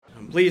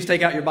Please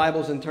take out your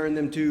Bibles and turn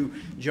them to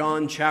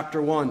John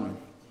chapter 1.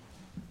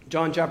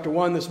 John chapter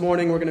 1 this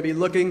morning, we're going to be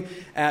looking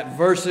at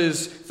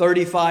verses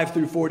 35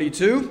 through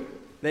 42.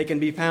 They can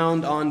be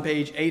found on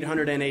page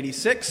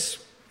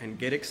 886, and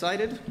get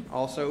excited,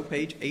 also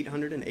page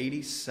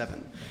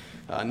 887.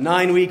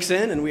 9 weeks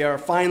in, and we are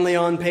finally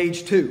on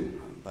page 2.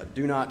 But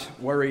do not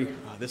worry,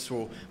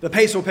 the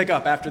pace will pick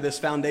up after this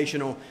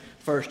foundational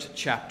first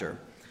chapter.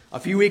 A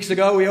few weeks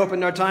ago, we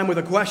opened our time with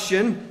a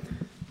question: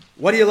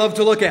 what do you love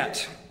to look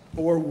at?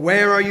 Or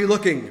where are you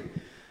looking?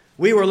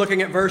 We were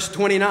looking at verse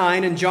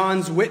 29 and John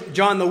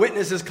the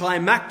Witness's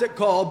climactic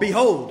call,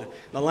 "Behold,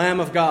 the Lamb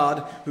of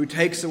God who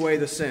takes away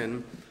the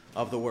sin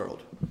of the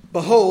world."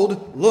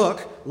 Behold,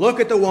 look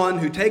at the one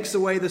who takes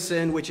away the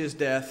sin which is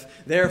death.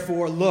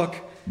 Therefore look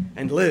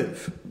and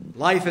live.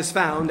 Life is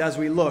found as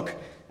we look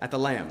at the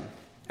Lamb.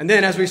 And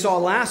then, as we saw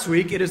last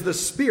week, it is the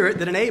Spirit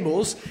that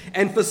enables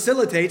and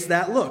facilitates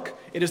that look.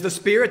 It is the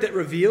Spirit that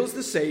reveals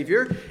the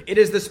Savior. It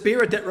is the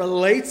Spirit that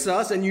relates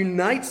us and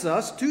unites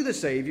us to the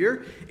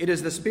Savior. It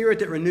is the Spirit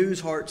that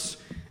renews hearts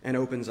and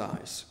opens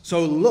eyes.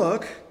 So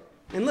look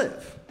and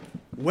live.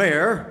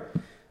 Where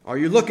are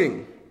you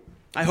looking?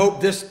 I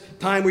hope this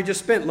time we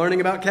just spent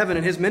learning about Kevin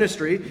and his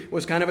ministry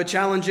was kind of a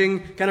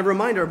challenging kind of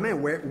reminder of,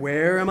 man,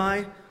 where am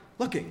I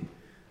looking?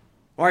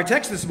 Our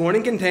text this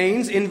morning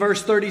contains, in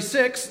verse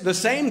 36, the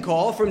same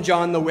call from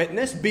John the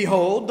Witness,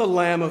 "Behold, the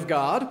Lamb of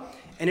God,"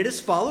 and it is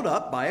followed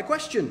up by a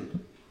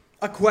question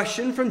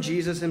from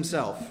Jesus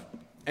himself.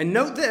 And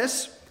note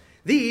this,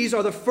 these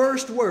are the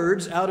first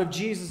words out of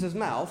Jesus'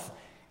 mouth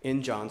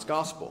in John's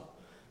gospel.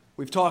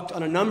 We've talked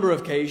on a number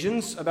of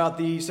occasions about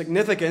the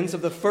significance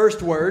of the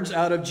first words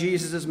out of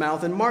Jesus'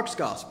 mouth in Mark's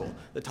gospel.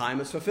 The time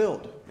is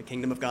fulfilled. The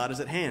kingdom of God is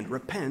at hand.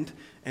 Repent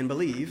and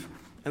believe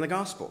in the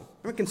gospel.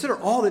 Consider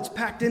all that's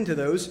packed into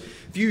those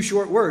few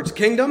short words.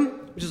 Kingdom,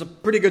 which is a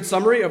pretty good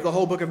summary of the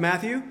whole book of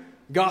Matthew.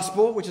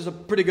 Gospel, which is a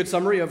pretty good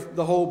summary of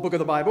the whole book of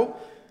the Bible.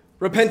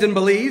 Repent and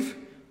believe.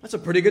 That's a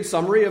pretty good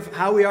summary of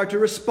how we are to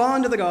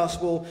respond to the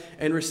gospel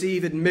and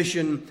receive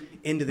admission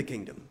into the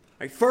kingdom.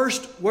 Right?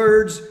 First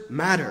words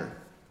matter.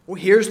 Well,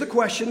 here's the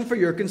question for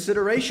your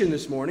consideration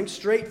this morning,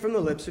 straight from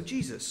the lips of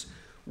Jesus.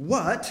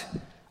 What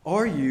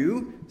are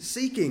you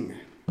seeking?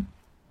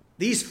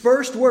 These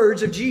first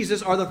words of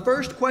Jesus are the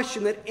first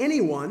question that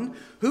anyone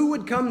who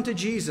would come to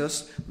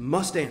Jesus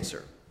must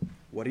answer.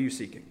 What are you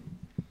seeking?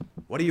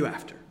 What are you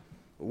after?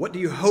 What do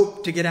you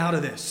hope to get out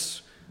of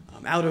this,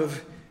 out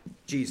of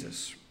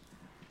Jesus?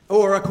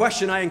 Or a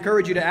question I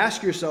encourage you to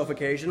ask yourself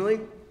occasionally: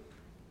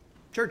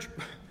 church,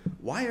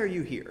 why are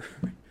you here?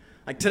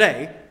 Like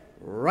today,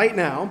 right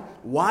now,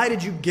 why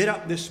did you get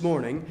up this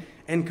morning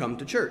and come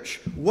to church?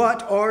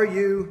 What are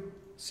you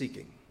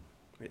seeking?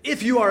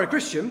 If you are a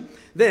Christian,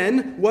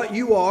 then what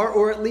you are,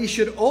 or at least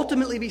should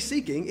ultimately be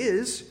seeking,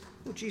 is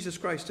Jesus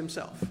Christ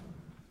himself.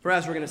 For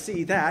as we're going to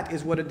see, that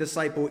is what a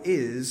disciple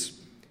is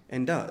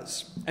and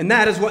does. And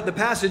that is what the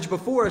passage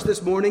before us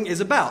this morning is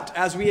about,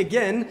 as we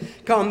again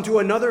come to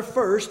another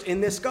first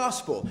in this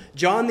gospel.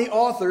 John, the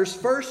author's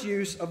first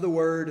use of the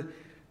word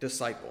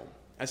disciple,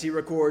 as he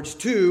records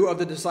two of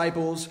the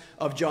disciples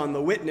of John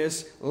the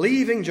Witness,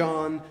 leaving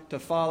John to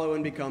follow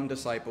and become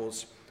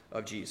disciples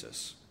of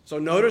Jesus. So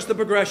notice the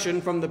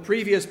progression from the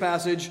previous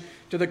passage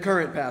to the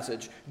current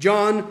passage.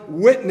 John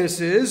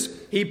witnesses,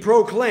 he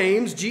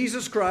proclaims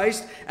Jesus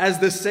Christ as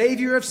the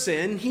Savior of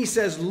sin. He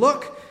says,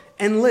 look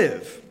and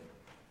live.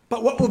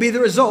 But what will be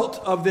the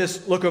result of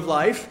this look of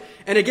life?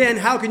 And again,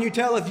 how can you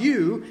tell if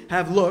you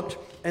have looked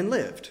and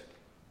lived?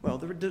 Well,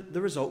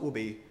 the result will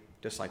be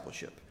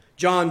discipleship.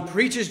 John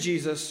preaches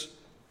Jesus,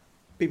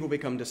 people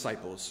become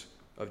disciples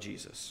of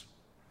Jesus.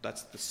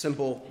 That's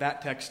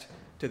that text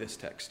to this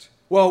text.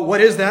 Well,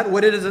 what is that?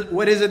 What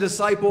is a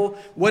disciple?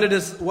 What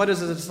does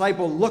a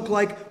disciple look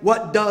like?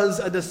 What does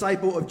a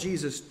disciple of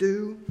Jesus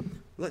do?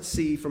 Let's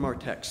see from our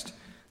text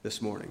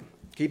this morning.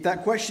 Keep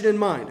that question in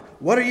mind.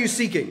 What are you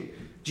seeking?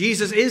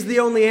 Jesus is the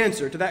only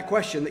answer to that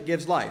question that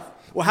gives life.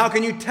 Well, how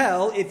can you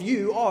tell if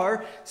you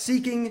are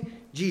seeking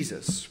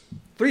Jesus?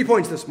 3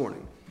 points this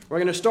morning. We're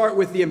going to start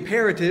with the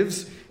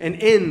imperatives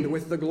and end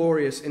with the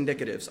glorious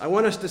indicatives. I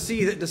want us to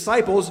see that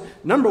disciples,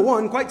 number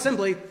one, quite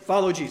simply,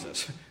 follow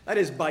Jesus. That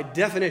is, by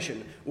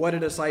definition, what a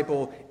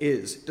disciple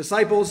is.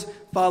 Disciples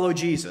follow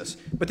Jesus.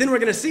 But then we're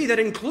going to see that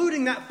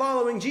including that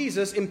following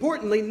Jesus,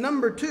 importantly,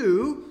 number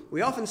two,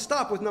 we often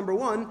stop with number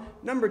one.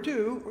 Number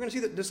two, we're going to see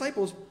that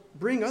disciples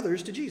bring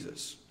others to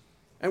Jesus.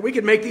 And we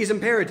could make these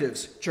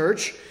imperatives: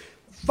 church,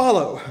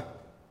 follow,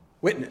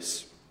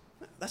 witness.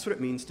 That's what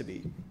it means to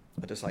be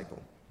a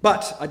disciple.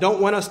 But I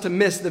don't want us to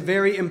miss the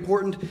very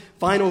important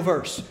final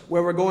verse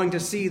where we're going to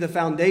see the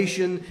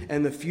foundation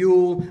and the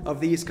fuel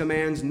of these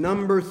commands.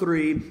 Number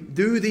 3,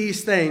 do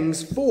these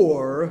things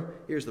for,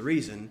 here's the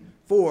reason,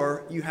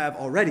 for you have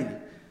already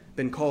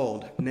been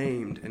called,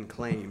 named, and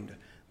claimed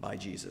by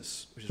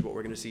Jesus, which is what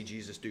we're going to see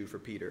Jesus do for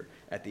Peter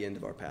at the end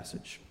of our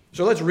passage.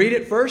 So let's read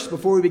it first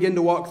before we begin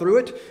to walk through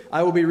it.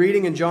 I will be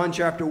reading in John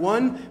chapter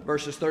 1,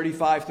 verses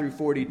 35 through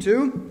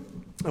 42.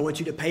 I want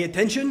you to pay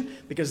attention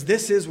because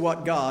this is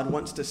what God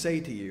wants to say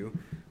to you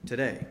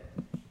today.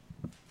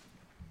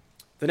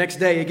 The next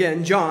day,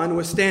 again, John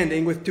was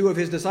standing with two of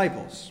his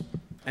disciples,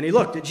 and he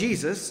looked at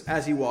Jesus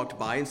as he walked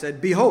by and said,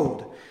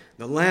 "Behold,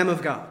 the Lamb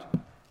of God."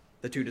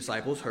 The two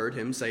disciples heard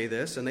him say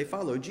this, and they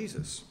followed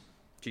Jesus.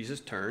 Jesus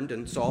turned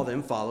and saw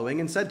them following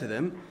and said to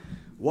them,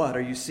 "What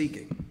are you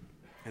seeking?"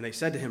 And they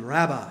said to him,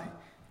 "Rabbi,"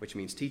 which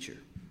means teacher,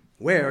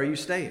 "where are you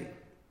staying?"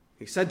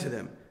 He said to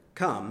them,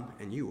 "Come,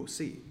 and you will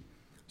see."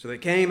 So they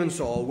came and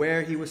saw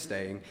where he was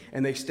staying,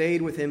 and they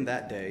stayed with him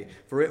that day,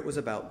 for it was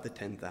about the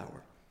 10th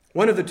hour.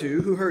 One of the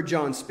two who heard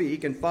John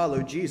speak and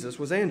followed Jesus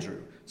was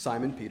Andrew,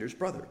 Simon Peter's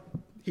brother.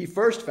 He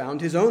first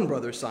found his own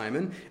brother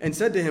Simon and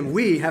said to him,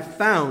 "We have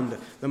found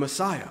the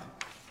Messiah,"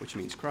 which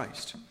means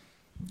Christ.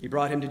 He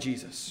brought him to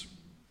Jesus.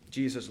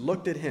 Jesus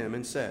looked at him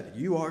and said,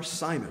 "You are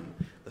Simon,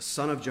 the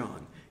son of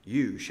John.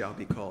 You shall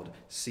be called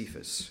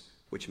Cephas,"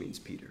 which means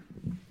Peter.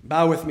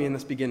 Bow with me and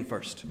let's begin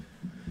first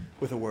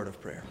with a word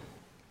of prayer.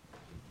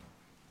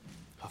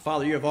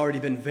 Father, you have already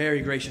been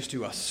very gracious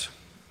to us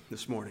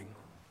this morning.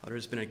 Father,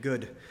 it's been a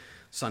good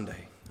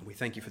Sunday. And we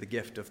thank you for the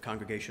gift of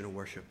congregational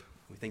worship.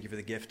 We thank you for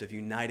the gift of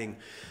uniting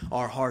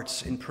our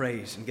hearts in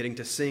praise and getting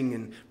to sing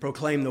and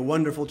proclaim the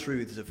wonderful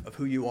truths of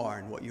who you are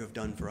and what you have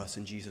done for us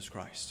in Jesus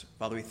Christ.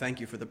 Father, we thank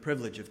you for the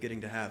privilege of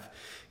getting to have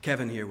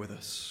Kevin here with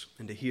us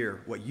and to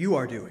hear what you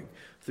are doing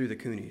through the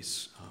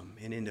Kunis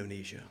in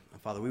Indonesia.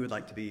 Father, we would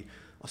like to be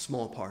a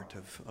small part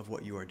of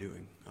what you are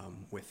doing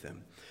with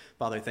them.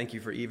 Father, thank you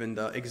for even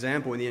the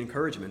example and the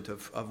encouragement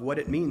of what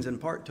it means in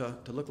part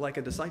to look like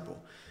a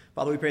disciple.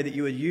 Father, we pray that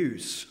you would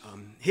use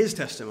his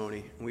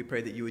testimony, and we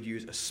pray that you would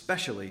use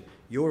especially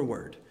your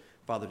word,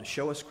 Father, to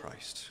show us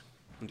Christ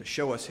and to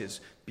show us his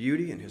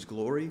beauty and his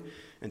glory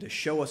and to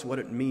show us what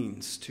it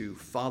means to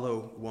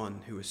follow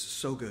one who is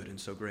so good and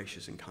so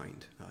gracious and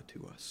kind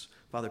to us.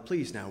 Father,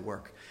 please now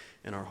work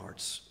in our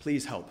hearts.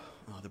 Please help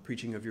the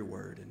preaching of your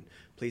word, and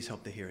please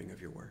help the hearing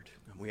of your word.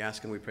 And we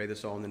ask and we pray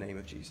this all in the name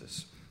of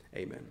Jesus.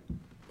 Amen.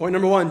 Point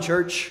number one,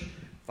 church,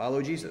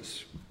 follow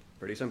Jesus.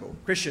 Pretty simple.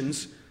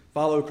 Christians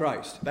follow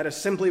Christ. That is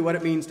simply what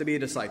it means to be a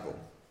disciple.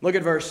 Look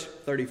at verse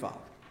 35.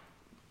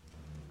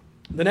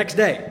 The next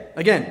day,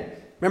 again,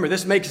 remember,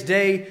 this makes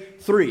day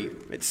 3.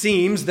 It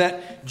seems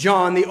that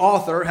John, the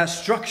author, has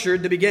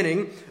structured the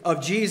beginning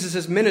of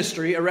Jesus'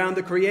 ministry around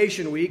the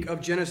creation week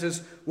of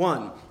Genesis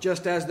 1.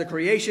 Just as the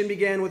creation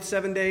began with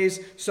 7 days,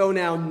 so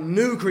now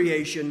new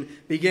creation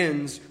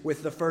begins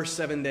with the first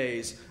 7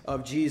 days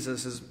of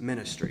Jesus'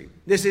 ministry.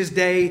 This is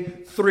day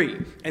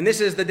 3, and this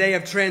is the day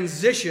of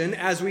transition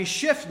as we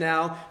shift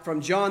now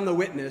from John the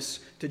Witness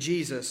to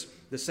Jesus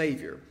the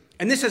Savior.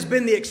 And this has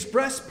been the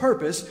express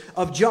purpose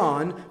of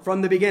John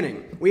from the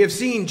beginning. We have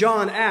seen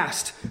John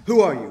asked,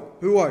 "Who are you?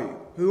 Who are you?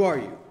 Who are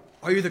you?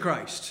 Are you the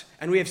Christ?"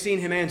 And we have seen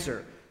him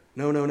answer,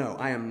 No,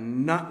 I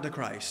am not the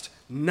Christ.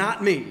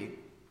 Not me,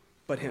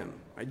 but him."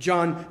 Right?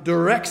 John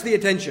directs the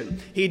attention.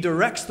 He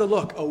directs the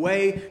look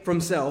away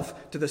from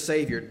self to the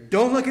Savior.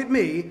 Don't look at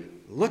me,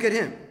 look at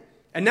him.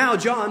 And now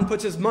John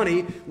puts his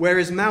money where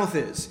his mouth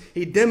is.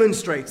 He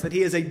demonstrates that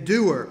he is a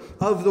doer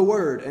of the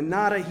word and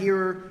not a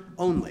hearer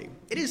only.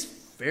 It is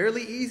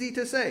fairly easy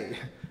to say,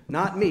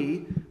 "Not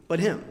me, but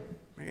him."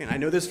 And I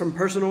know this from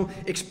personal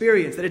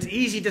experience, that it's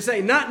easy to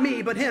say, "Not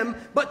me, but him,"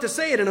 but to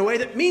say it in a way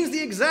that means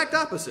the exact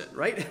opposite,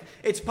 right?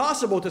 It's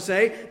possible to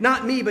say,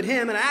 "Not me, but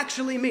him," and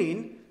actually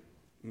mean,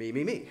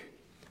 me.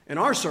 In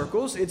our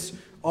circles, it's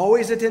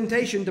always a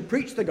temptation to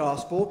preach the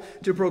gospel,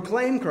 to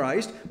proclaim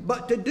Christ,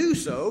 but to do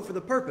so for the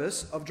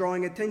purpose of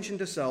drawing attention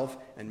to self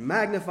and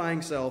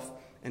magnifying self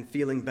and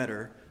feeling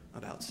better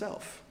about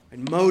self.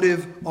 And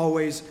motive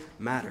always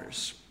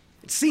matters.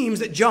 It seems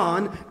that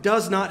John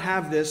does not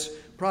have this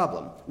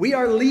problem. We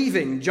are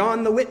leaving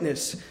John the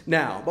Witness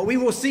now, but we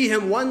will see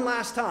him one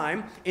last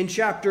time in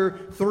chapter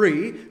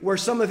 3, where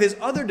some of his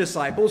other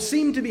disciples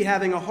seem to be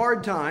having a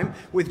hard time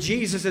with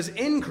Jesus'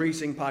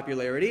 increasing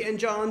popularity and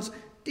John's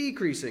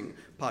decreasing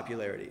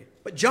popularity.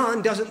 But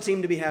John doesn't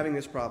seem to be having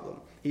this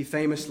problem. He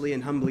famously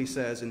and humbly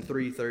says in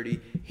 3:30,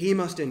 "He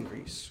must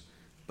increase,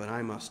 but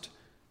I must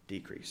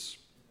decrease."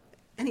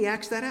 And he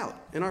acts that out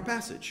in our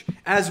passage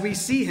as we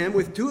see him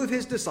with two of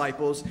his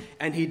disciples,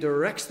 and he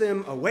directs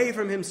them away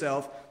from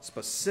himself,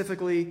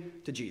 specifically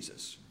to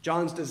Jesus.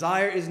 John's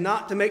desire is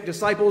not to make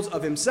disciples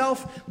of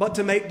himself, but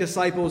to make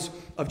disciples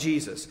of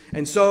Jesus.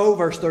 And so,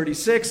 verse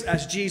 36,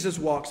 as Jesus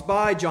walks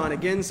by, John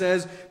again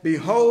says,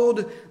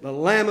 "Behold, the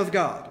Lamb of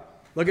God."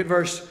 Look at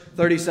verse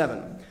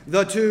 37.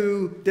 The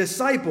two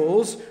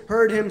disciples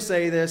heard him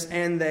say this,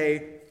 and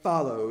they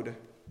followed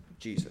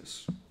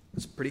Jesus.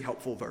 It's a pretty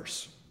helpful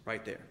verse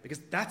right there, because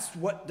that's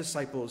what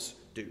disciples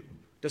do.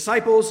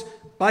 Disciples,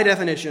 by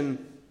definition,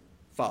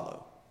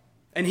 follow.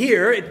 And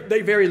here,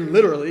 they very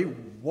literally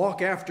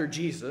walk after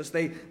Jesus.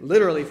 They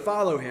literally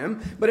follow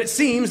him. But it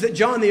seems that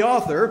John the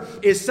author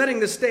is setting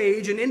the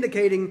stage and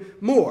indicating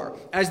more,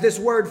 as this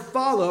word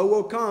follow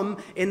will come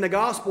in the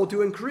gospel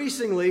to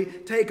increasingly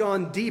take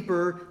on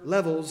deeper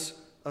levels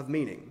of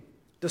meaning.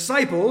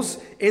 Disciples,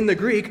 in the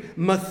Greek,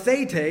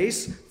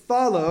 mathetes,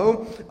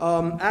 follow,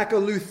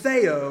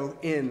 akalutheo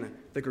in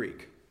the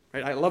Greek.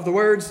 Right? I love the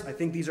words. I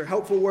think these are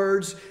helpful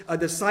words. A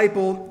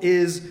disciple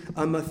is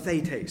a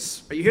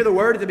mathetes. You hear the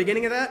word at the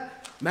beginning of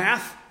that?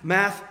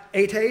 Math,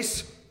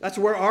 ates. That's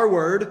where our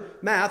word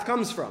math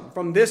comes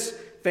from this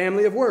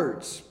family of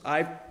words.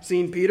 I've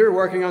seen Peter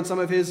working on some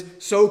of his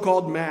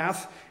so-called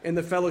math in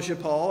the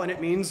fellowship hall, and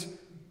it means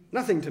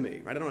nothing to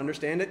me. Right? I don't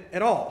understand it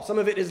at all. Some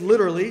of it is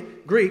literally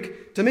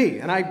Greek to me,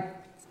 and I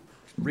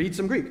read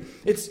some Greek.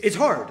 It's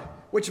hard,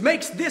 which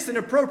makes this an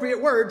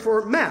appropriate word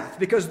for math,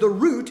 because the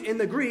root in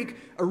the Greek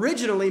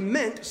originally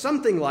meant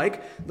something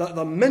like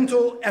the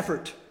mental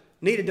effort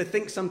needed to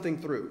think something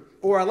through.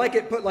 Or I like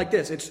it put like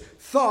this: it's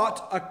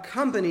thought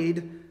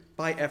accompanied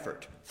by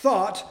effort.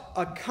 Thought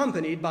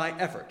accompanied by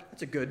effort.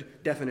 That's a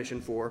good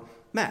definition for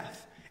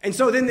math. And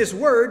so then this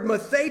word,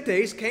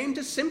 mathetes, came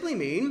to simply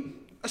mean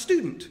a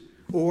student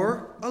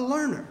or a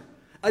learner.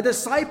 A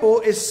disciple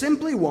is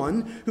simply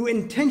one who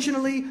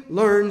intentionally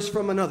learns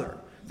from another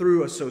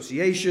through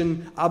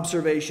association,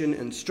 observation,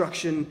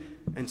 instruction,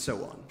 and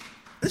so on.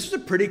 This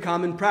was a pretty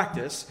common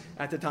practice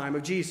at the time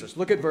of Jesus.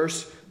 Look at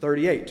verse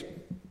 38.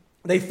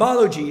 They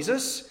followed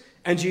Jesus,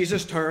 and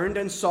Jesus turned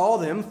and saw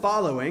them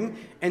following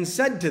and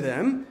said to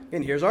them,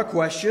 and here's our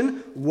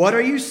question, "What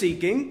are you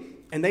seeking?"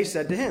 And they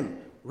said to him,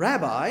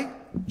 "Rabbi,"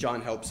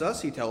 John helps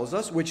us, he tells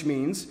us, which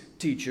means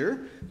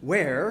teacher,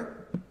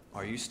 "where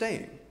are you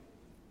staying?"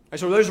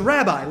 So there's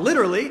rabbi.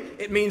 Literally,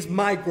 it means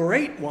my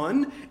great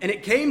one, and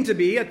it came to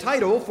be a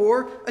title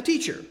for a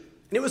teacher.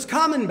 And it was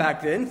common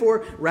back then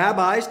for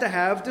rabbis to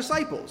have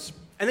disciples.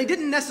 And they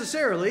didn't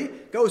necessarily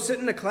go sit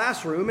in a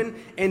classroom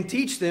and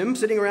teach them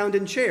sitting around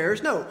in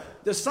chairs. No,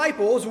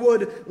 disciples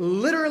would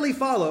literally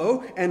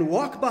follow and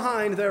walk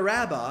behind their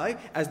rabbi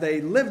as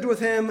they lived with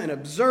him and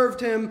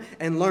observed him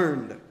and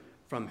learned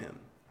from him.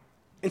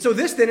 And so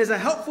this then is a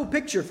helpful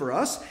picture for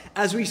us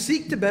as we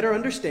seek to better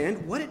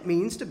understand what it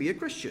means to be a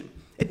Christian.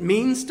 It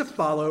means to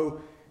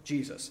follow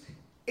Jesus.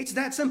 It's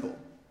that simple.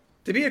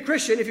 To be a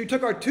Christian, if you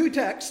took our two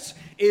texts,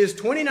 is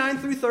 29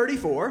 through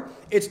 34.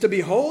 It's to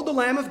behold the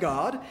Lamb of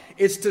God.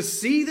 It's to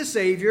see the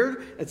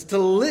Savior. It's to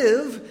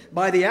live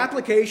by the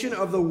application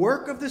of the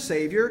work of the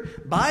Savior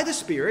by the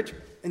Spirit.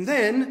 And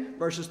then,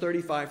 verses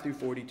 35 through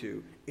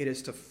 42, it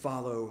is to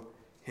follow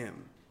him.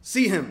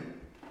 See him.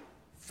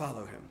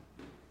 Follow him.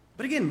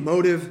 But again,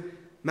 motive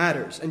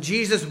matters. And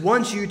Jesus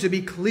wants you to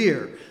be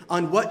clear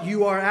on what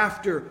you are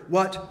after.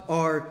 What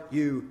are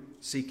you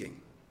seeking?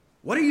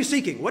 What are you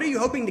seeking? What are you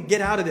hoping to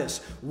get out of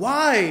this?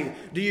 Why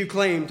do you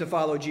claim to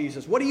follow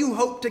Jesus? What do you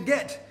hope to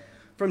get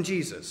from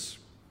Jesus?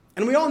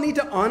 And we all need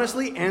to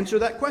honestly answer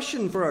that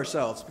question for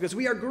ourselves, because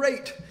we are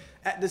great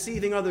at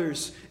deceiving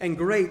others and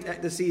great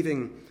at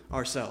deceiving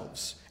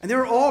ourselves. And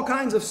there are all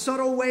kinds of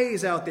subtle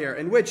ways out there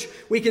in which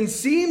we can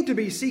seem to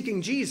be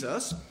seeking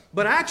Jesus,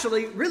 but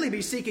actually really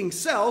be seeking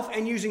self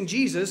and using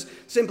Jesus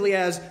simply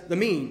as the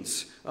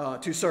means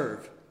to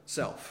serve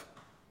self.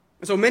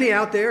 And so many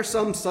out there,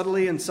 some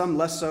subtly and some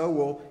less so,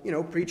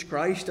 will, preach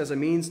Christ as a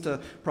means to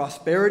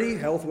prosperity,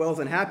 health, wealth,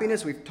 and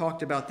happiness. We've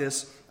talked about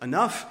this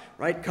enough,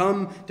 right?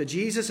 Come to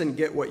Jesus and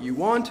get what you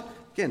want.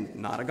 Again,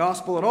 not a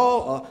gospel at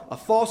all, a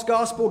false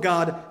gospel.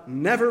 God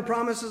never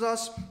promises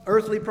us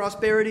earthly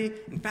prosperity.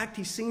 In fact,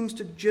 he seems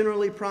to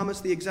generally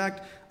promise the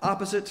exact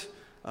opposite.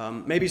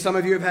 Maybe some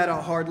of you have had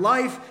a hard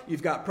life.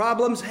 You've got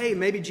problems. Hey,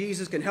 maybe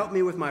Jesus can help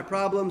me with my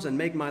problems and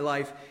make my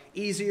life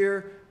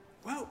easier.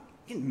 Well,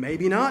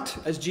 maybe not,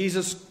 as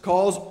Jesus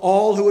calls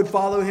all who would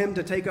follow him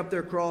to take up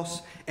their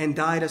cross and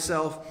die to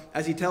self,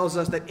 as he tells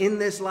us that in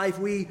this life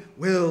we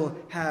will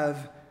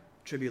have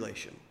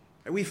tribulation.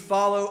 We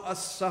follow a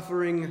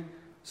suffering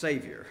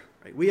Savior.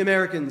 We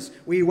Americans,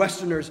 we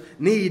Westerners,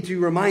 need to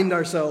remind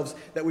ourselves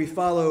that we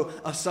follow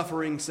a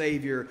suffering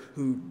Savior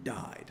who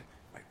died.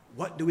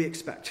 What do we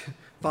expect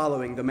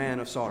following the man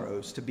of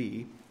sorrows to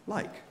be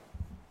like?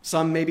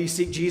 Some maybe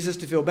seek Jesus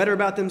to feel better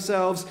about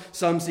themselves.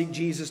 Some seek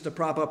Jesus to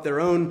prop up their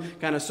own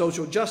kind of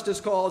social justice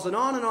cause, and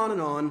on and on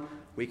and on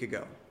we could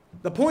go.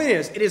 The point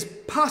is, it is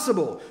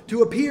possible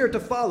to appear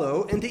to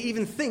follow and to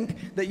even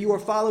think that you are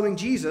following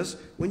Jesus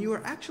when you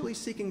are actually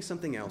seeking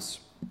something else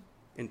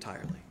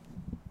entirely.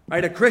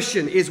 Right? A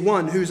Christian is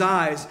one whose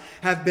eyes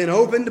have been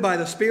opened by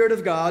the Spirit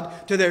of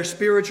God to their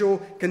spiritual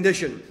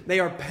condition. They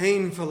are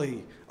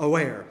painfully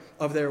aware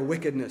of their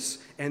wickedness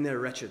and their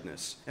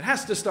wretchedness. It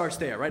has to start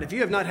there, right? If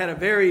you have not had a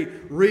very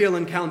real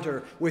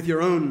encounter with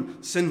your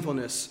own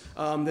sinfulness,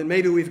 then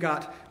maybe we've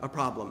got a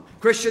problem.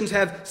 Christians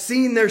have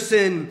seen their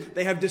sin.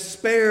 They have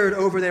despaired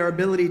over their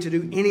ability to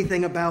do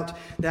anything about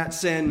that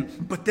sin.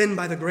 But then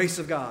by the grace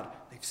of God,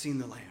 they've seen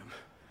the Lamb.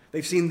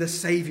 They've seen the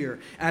Savior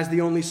as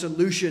the only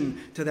solution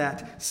to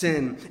that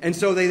sin. And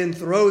so they then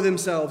throw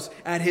themselves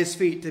at his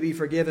feet to be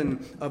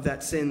forgiven of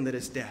that sin that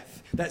is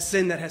death. That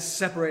sin that has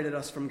separated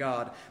us from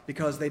God,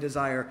 because they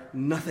desire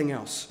nothing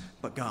else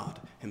but God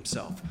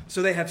himself.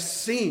 So they have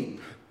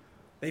seen,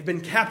 they've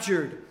been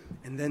captured,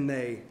 and then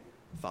they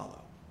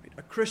follow.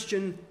 A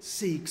Christian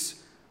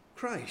seeks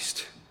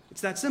Christ.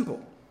 It's that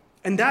simple.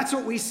 And that's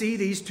what we see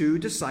these two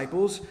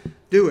disciples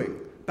doing.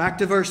 Back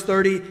to verse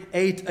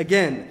 38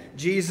 again.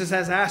 Jesus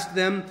has asked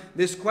them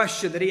this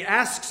question that he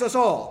asks us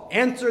all.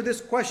 Answer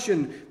this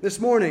question this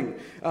morning.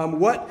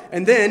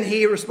 And then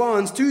he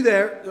responds to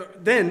the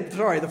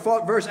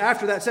verse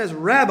after that says,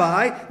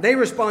 Rabbi. They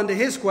respond to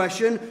his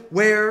question,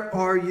 where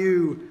are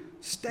you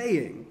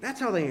staying? That's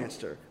how they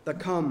answer the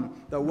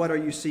what are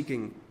you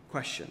seeking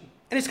question.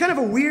 And it's kind of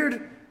a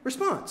weird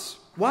response.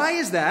 Why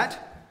is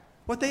that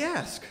what they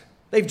ask?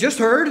 They've just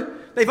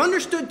heard, they've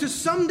understood to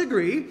some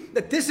degree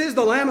that this is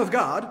the Lamb of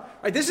God,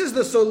 right? This is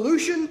the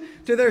solution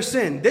to their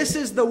sin. This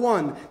is the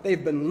one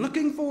they've been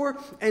looking for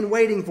and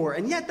waiting for.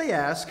 And yet they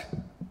ask,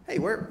 hey,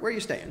 where are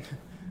you staying?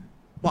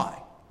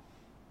 Why?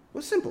 Well,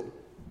 it's simple.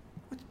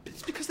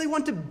 It's because they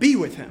want to be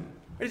with him.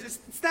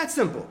 It's that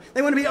simple.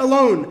 They want to be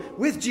alone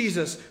with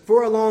Jesus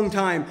for a long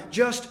time,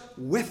 just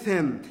with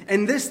him.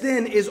 And this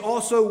then is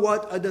also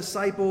what a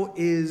disciple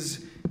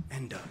is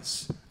and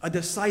does. A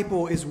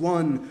disciple is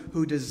one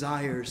who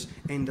desires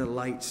and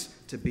delights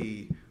to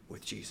be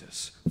with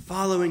Jesus.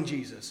 Following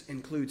Jesus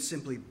includes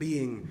simply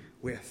being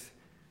with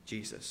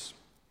Jesus.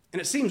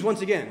 And it seems,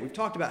 once again, we've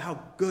talked about how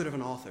good of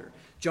an author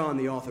John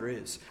the author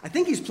is. I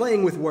think he's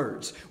playing with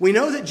words. We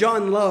know that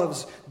John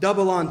loves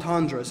double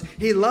entendres.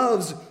 He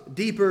loves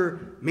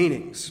deeper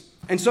meanings.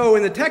 And so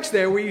in the text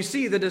there, where you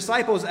see the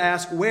disciples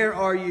ask, where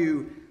are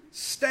you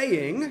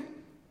staying?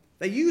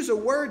 They use a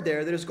word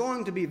there that is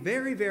going to be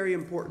very, very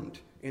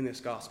important in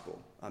this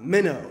gospel.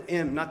 Meno,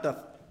 not the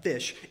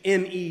fish,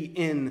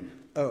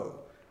 M-E-N-O.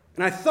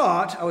 And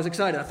I was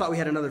excited. I thought we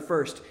had another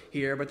first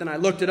here, but then I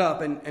looked it up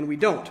and we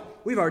don't.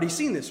 We've already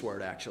seen this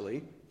word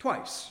actually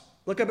twice.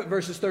 Look up at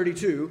verses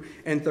 32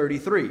 and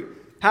 33.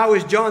 How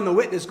is John the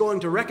witness going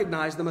to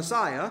recognize the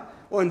Messiah?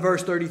 Well, in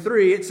verse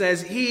 33, it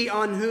says, he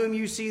on whom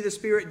you see the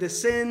Spirit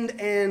descend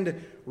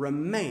and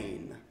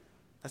remain.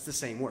 That's the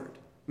same word.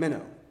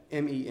 Meno,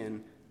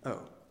 M-E-N-O.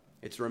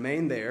 It's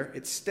remain there.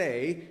 It's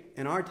stay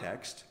in our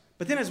text.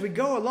 But then as we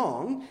go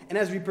along and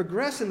as we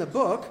progress in the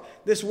book,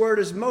 this word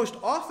is most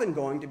often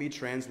going to be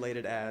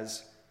translated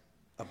as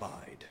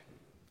abide.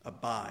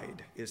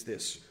 Abide is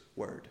this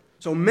word.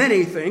 So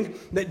many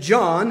think that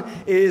John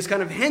is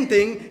kind of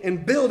hinting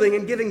and building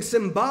and giving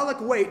symbolic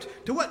weight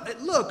to what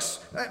it looks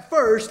at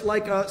first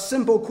like a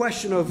simple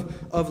question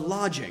of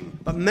lodging.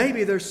 But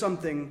maybe there's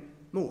something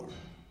more.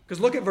 Because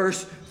look at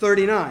verse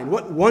 39.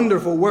 What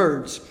wonderful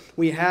words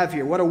we have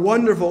here. What a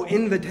wonderful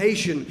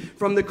invitation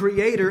from the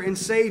Creator and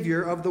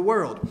Savior of the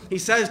world. He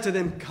says to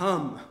them,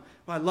 come.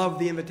 Well, I love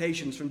the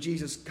invitations from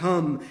Jesus.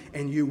 Come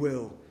and you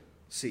will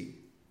see.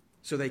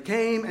 So they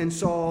came and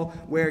saw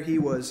where he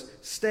was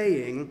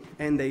staying,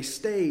 and they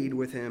stayed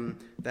with him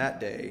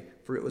that day,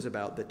 for it was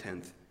about the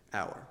 10th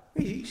hour.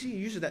 He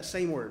uses that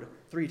same word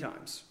 3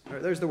 times.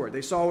 Right, there's the word.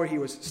 They saw where he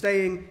was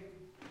staying,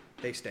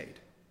 they stayed.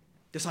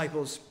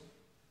 Disciples,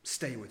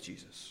 stay with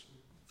Jesus.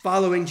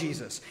 Following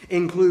Jesus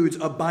includes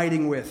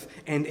abiding with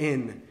and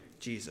in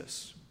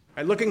Jesus.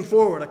 Right, looking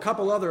forward, a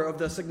couple other of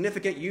the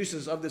significant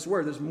uses of this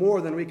word. There's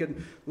more than we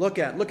could look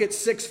at. Look at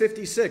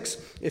 656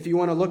 if you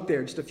want to look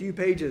there, just a few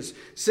pages.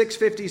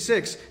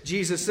 656,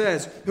 Jesus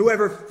says,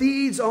 whoever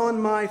feeds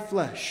on my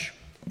flesh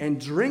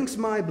and drinks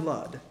my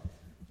blood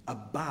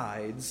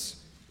abides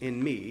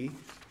in me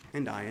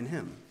and I in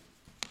him.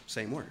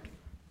 Same word.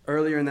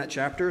 Earlier in that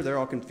chapter, they're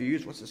all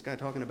confused. What's this guy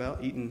talking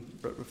about? Eating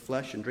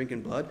flesh and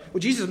drinking blood?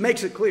 Well, Jesus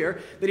makes it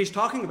clear that he's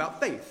talking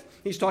about faith.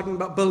 He's talking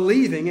about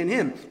believing in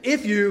him.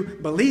 If you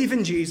believe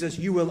in Jesus,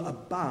 you will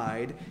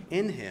abide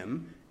in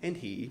him and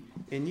he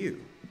in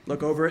you.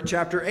 Look over at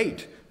chapter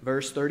 8,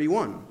 verse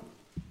 31.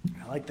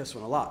 I like this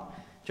one a lot.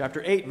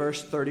 Chapter 8,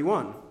 verse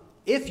 31.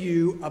 If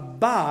you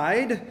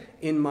abide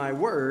in my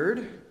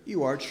word,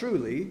 you are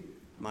truly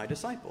my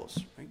disciples.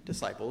 Right?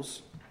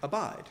 Disciples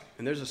abide.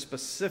 And there's a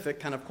specific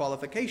kind of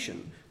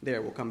qualification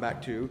there we'll come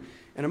back to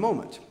in a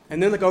moment.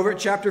 And then look over at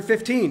chapter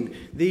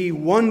 15, the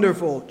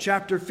wonderful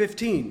chapter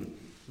 15,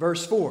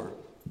 verse 4.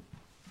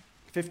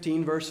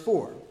 15, verse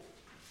 4.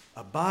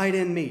 Abide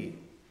in me,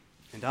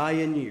 and I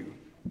in you.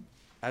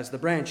 As the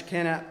branch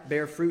cannot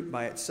bear fruit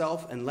by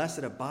itself unless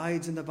it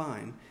abides in the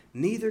vine,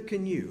 neither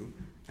can you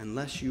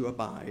unless you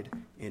abide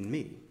in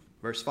me.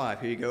 Verse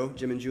 5, here you go,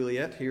 Jim and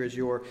Juliet. Here is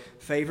your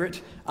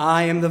favorite.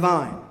 I am the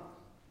vine.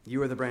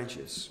 You are the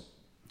branches.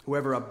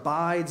 Whoever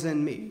abides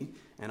in me,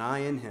 and I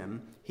in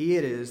him, he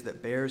it is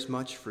that bears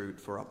much fruit,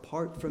 for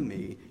apart from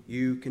me,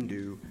 you can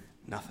do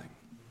nothing.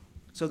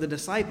 So the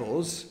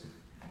disciples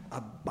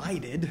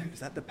abided.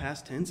 Is that the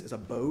past tense? Is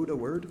abode a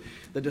word?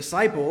 The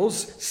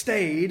disciples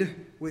stayed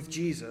with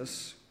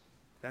Jesus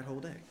that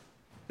whole day.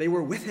 They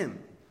were with him.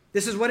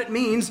 This is what it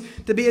means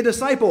to be a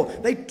disciple.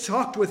 They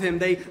talked with him.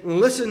 They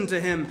listened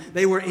to him.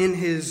 They were in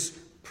his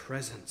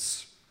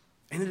presence.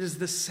 And it is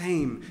the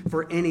same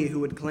for any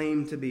who would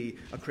claim to be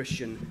a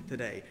Christian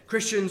today.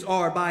 Christians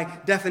are, by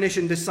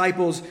definition,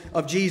 disciples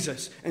of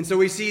Jesus. And so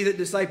we see that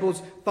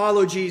disciples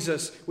follow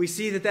Jesus. We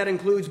see that that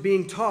includes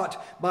being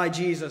taught by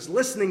Jesus,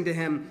 listening to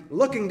him,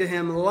 looking to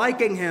him,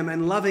 liking him,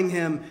 and loving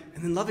him,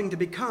 and then loving to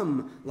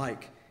become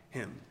like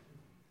him.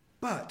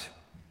 But,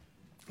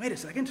 wait a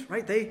second,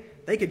 right?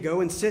 They could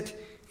go and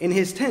sit in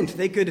his tent.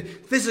 They could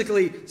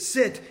physically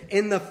sit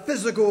in the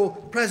physical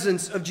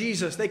presence of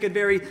Jesus. They could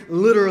very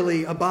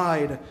literally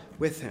abide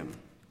with him.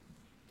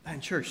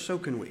 And church, so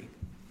can we.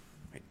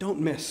 Don't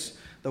miss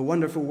the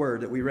wonderful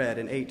word that we read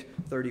in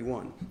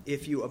 8:31.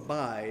 If you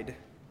abide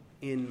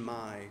in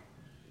my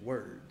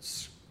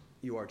words,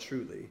 you are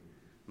truly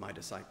my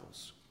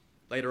disciples.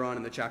 Later on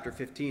in the chapter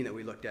 15 that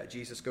we looked at,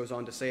 Jesus goes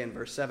on to say in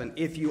verse 7,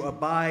 if you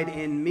abide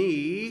in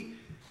me,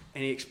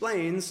 and he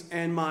explains,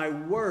 and my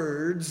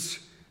words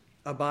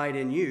abide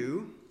in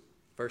you.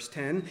 Verse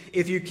 10,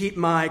 if you keep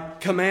my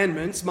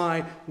commandments,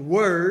 my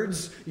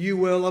words, you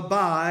will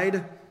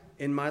abide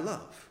in my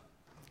love.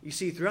 You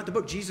see, throughout the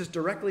book, Jesus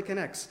directly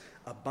connects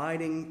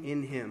abiding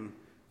in him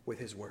with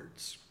his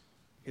words.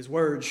 His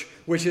words,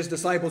 which his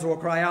disciples will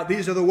cry out,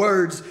 these are the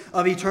words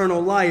of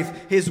eternal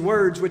life. His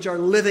words, which are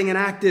living and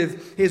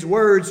active. His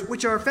words,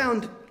 which are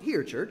found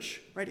here,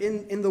 church, right,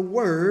 in the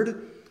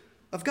Word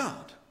of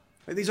God.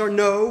 Right? These are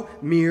no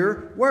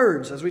mere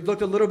words. As we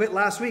looked a little bit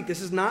last week,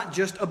 this is not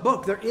just a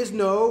book. There is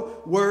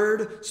no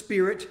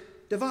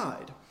word-spirit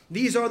divide.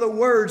 These are the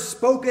words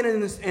spoken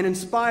and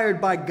inspired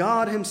by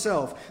God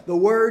himself, the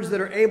words that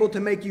are able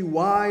to make you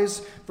wise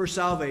for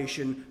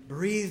salvation,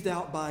 breathed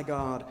out by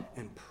God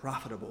and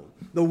profitable.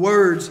 The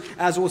words,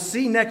 as we'll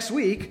see next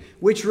week,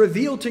 which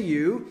reveal to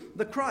you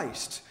the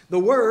Christ. The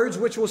words,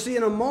 which we'll see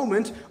in a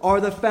moment,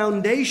 are the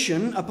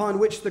foundation upon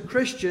which the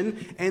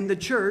Christian and the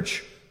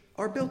church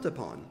are built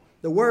upon.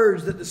 The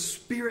words that the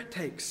Spirit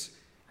takes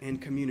and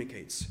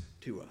communicates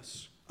to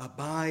us.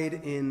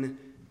 Abide in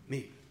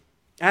me.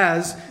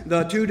 As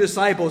the two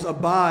disciples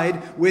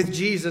abide with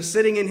Jesus,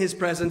 sitting in his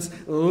presence,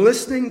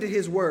 listening to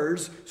his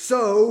words,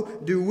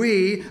 so do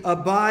we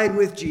abide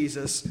with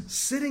Jesus,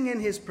 sitting in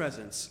his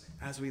presence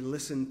as we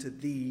listen to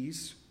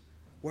these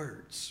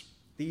words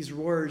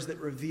that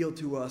reveal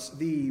to us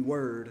the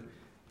Word,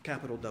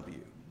 capital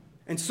W.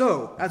 And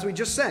so, as we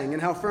just sang,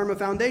 and how firm a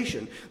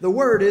foundation, the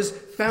Word is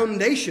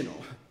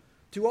foundational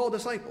to all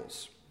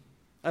disciples.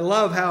 I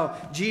love how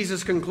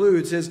Jesus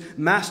concludes his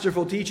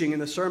masterful teaching in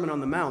the Sermon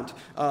on the Mount.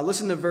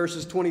 Listen to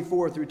verses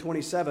 24 through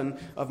 27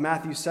 of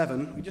Matthew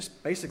 7. We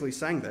just basically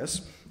sang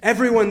this.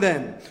 Everyone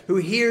then who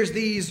hears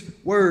these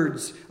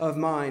words of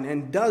mine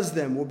and does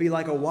them will be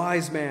like a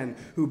wise man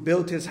who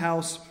built his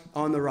house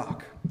on the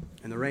rock.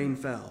 And the rain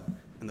fell,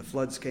 and the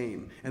floods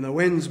came, and the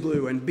winds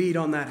blew and beat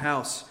on that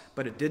house,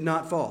 but it did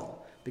not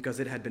fall, because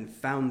it had been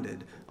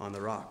founded on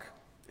the rock.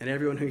 And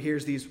everyone who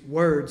hears these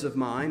words of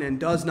mine and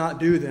does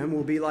not do them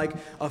will be like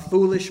a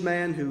foolish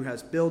man who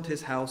has built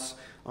his house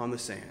on the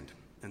sand.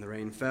 And the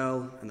rain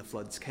fell, and the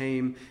floods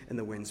came, and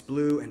the winds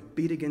blew and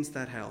beat against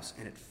that house,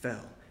 and it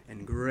fell,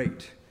 and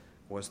great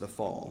was the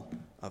fall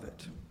of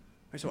it.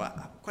 So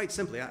quite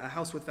simply, a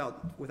house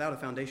without a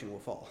foundation will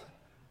fall.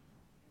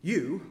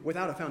 You,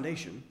 without a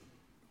foundation,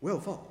 will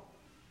fall.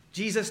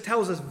 Jesus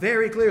tells us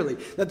very clearly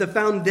that the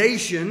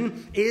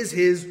foundation is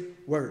his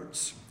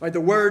words. Right? The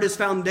word is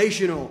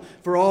foundational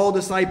for all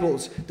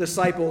disciples.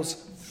 Disciples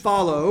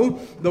follow.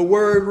 The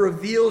word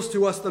reveals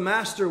to us the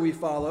master we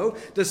follow.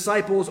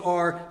 Disciples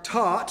are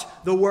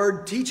taught. The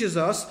word teaches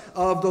us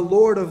of the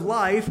Lord of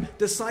life.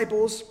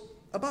 Disciples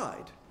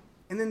abide.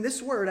 And then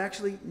this word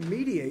actually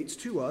mediates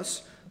to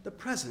us the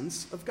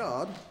presence of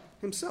God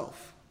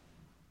himself.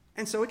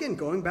 And so again,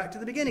 going back to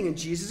the beginning in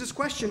Jesus'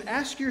 question,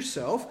 ask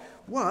yourself,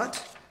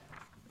 what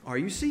are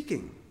you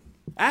seeking?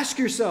 Ask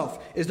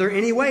yourself, is there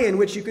any way in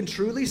which you can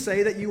truly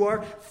say that you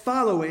are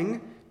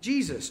following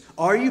Jesus?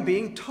 Are you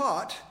being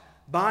taught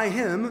by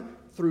him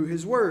through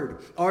his word?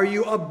 Are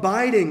you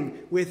abiding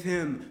with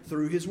him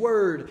through his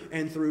word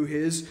and through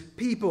his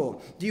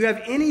people? Do you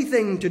have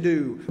anything to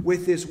do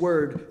with this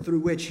word through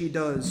which he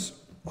does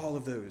all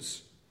of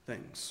those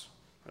things?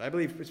 I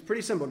believe it's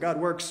pretty simple. God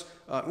works,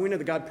 we know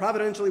that God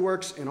providentially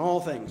works in all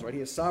things, right?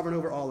 He is sovereign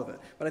over all of it.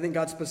 But I think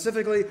God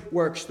specifically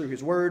works through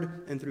his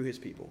word and through his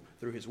people.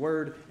 Through his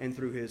word and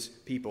through his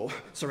people,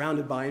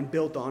 surrounded by and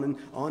built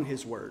on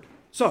his word.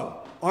 So,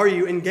 are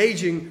you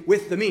engaging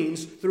with the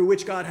means through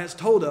which God has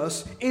told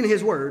us in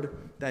his word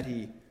that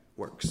he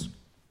works?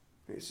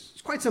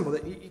 It's quite simple.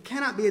 That you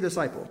cannot be a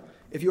disciple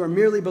if you are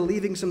merely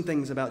believing some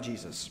things about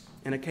Jesus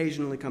and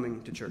occasionally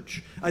coming to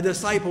church. A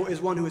disciple is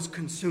one who is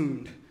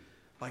consumed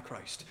by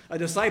Christ. A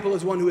disciple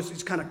is one who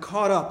is kind of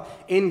caught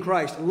up in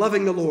Christ,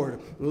 loving the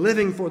Lord,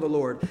 living for the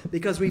Lord,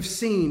 because we've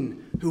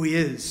seen who he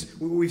is.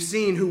 We've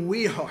seen who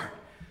we are.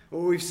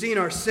 We've seen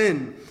our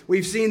sin.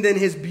 We've seen then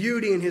his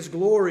beauty and his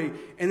glory.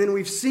 And then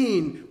we've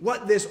seen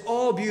what this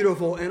all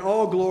beautiful and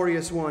all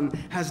glorious one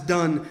has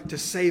done to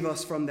save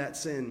us from that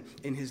sin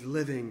in his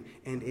living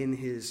and in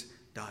his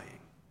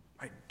dying.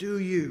 Right? Do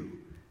you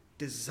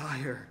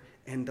desire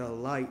and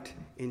delight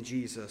in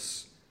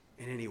Jesus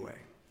in any way?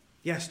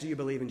 Yes, do you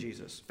believe in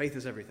Jesus? Faith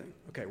is everything.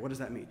 Okay, what does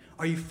that mean?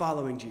 Are you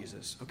following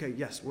Jesus? Okay,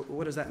 yes,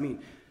 what does that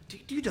mean?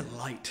 Do you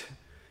delight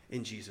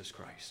in Jesus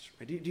Christ?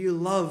 Right? Do you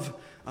love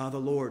the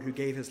Lord who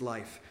gave his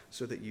life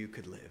so that you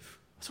could live?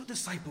 That's what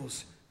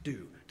disciples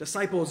do.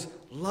 Disciples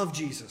love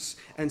Jesus,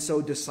 and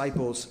so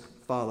disciples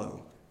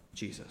follow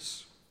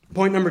Jesus.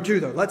 Point number 2,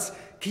 though, let's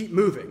keep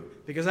moving,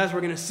 because as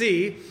we're going to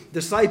see,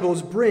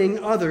 disciples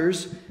bring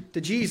others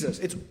to Jesus.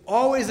 It's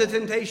always a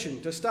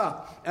temptation to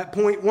stop at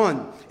point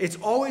 1. It's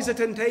always a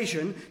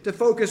temptation to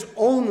focus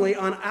only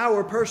on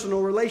our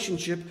personal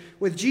relationship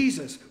with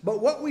Jesus.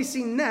 But what we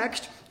see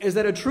next is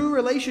that a true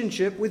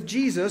relationship with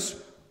Jesus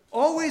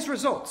always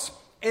results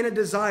in a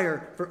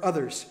desire for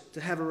others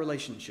to have a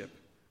relationship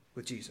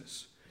with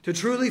Jesus. To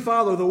truly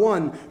follow the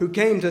one who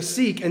came to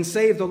seek and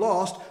save the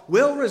lost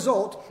will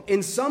result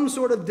in some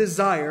sort of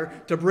desire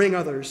to bring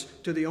others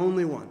to the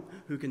only one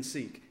who can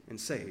seek and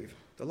save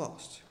the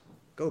lost.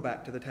 Go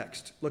back to the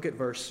text. Look at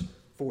verse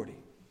 40.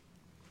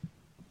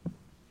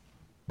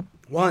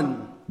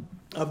 One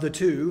of the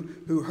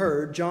two who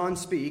heard John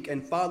speak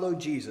and followed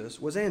Jesus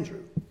was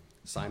Andrew,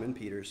 Simon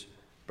Peter's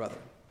brother.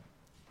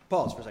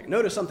 Pause for a second.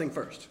 Notice something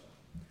first.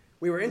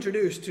 We were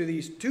introduced to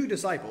these two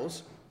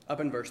disciples up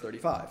in verse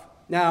 35.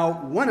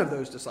 Now, one of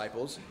those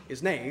disciples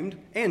is named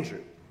Andrew.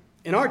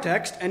 In our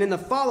text and in the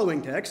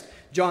following text,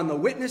 John the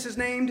witness is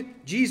named,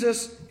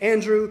 Jesus,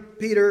 Andrew,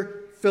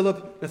 Peter,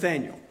 Philip,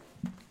 Nathanael.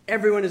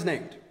 Everyone is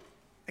named,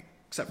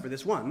 except for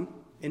this one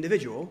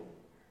individual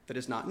that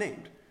is not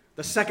named.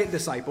 The second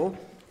disciple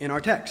in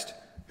our text.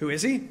 Who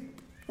is he?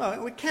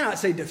 Well, we cannot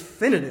say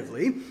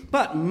definitively,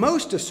 but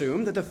most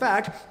assume that the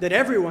fact that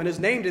everyone is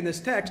named in this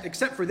text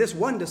except for this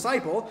one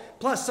disciple,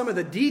 plus some of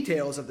the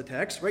details of the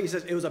text, right? He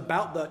says it was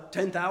about the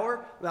 10th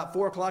hour, about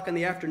 4 o'clock in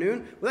the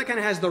afternoon. Well, that kind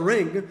of has the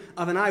ring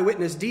of an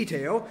eyewitness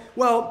detail.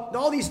 Well,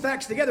 all these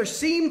facts together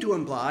seem to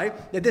imply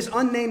that this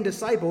unnamed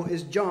disciple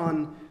is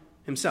John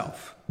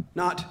himself.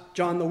 Not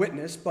John the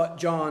witness, but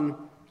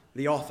John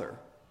the author.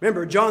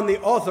 Remember, John,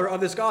 the author of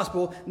this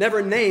gospel,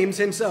 never names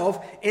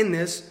himself in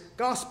this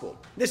gospel.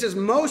 This is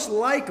most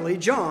likely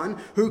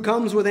John who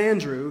comes with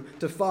Andrew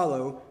to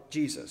follow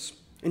Jesus.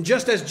 And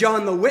just as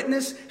John the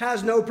witness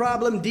has no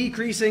problem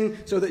decreasing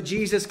so that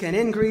Jesus can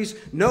increase,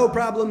 no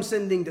problem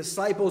sending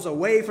disciples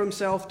away from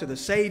self to the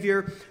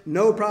Savior,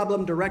 no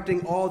problem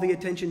directing all the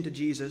attention to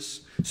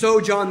Jesus, so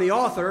John the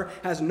author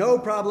has no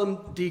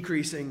problem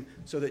decreasing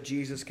so that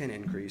Jesus can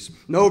increase.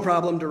 No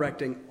problem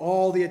directing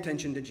all the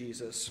attention to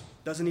Jesus.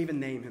 Doesn't even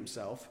name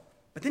himself.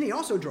 But then he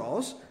also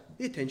draws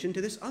the attention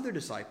to this other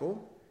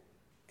disciple,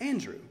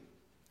 Andrew.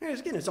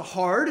 Again, it's a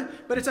hard,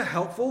 but it's a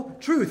helpful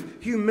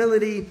truth.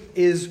 Humility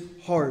is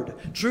hard.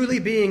 Truly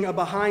being a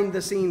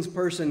behind-the-scenes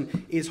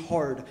person is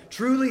hard.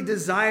 Truly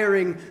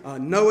desiring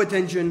no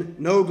attention,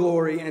 no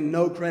glory, and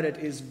no credit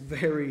is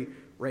very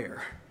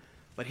rare.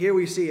 But here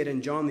we see it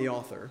in John the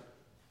author,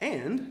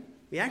 and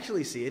we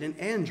actually see it in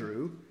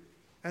Andrew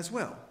as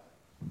well.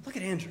 Look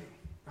at Andrew.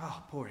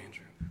 Oh, poor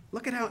Andrew.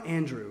 Look at how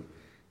Andrew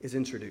is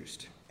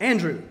introduced.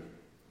 Andrew,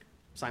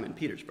 Simon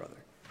Peter's brother.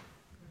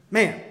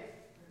 Man,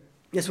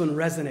 this one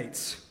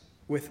resonates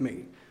with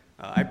me.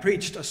 I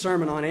preached a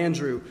sermon on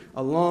Andrew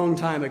a long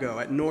time ago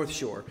at North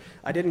Shore.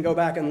 I didn't go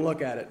back and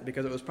look at it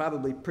because it was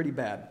probably pretty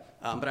bad.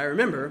 But I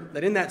remember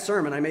that in that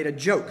sermon I made a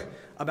joke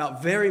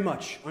about very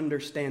much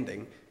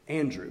understanding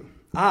Andrew.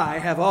 I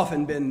have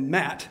often been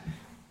Matt,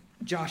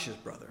 Josh's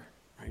brother.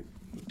 Right?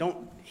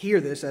 Don't hear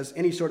this as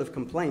any sort of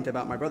complaint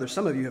about my brother.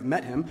 Some of you have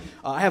met him.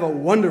 I have a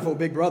wonderful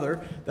big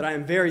brother that I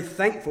am very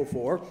thankful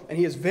for, and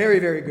he is very,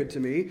 very good to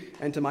me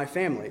and to my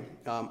family.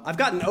 I've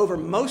gotten over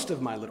most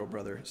of my little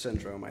brother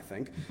syndrome, I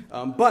think,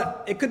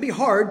 but it could be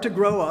hard to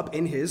grow up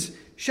in his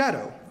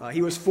shadow.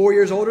 He was 4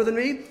 years older than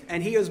me,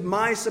 and he is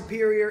my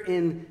superior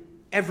in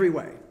every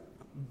way.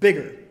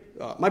 Bigger.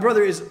 My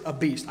brother is a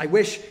beast. I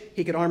wish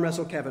he could arm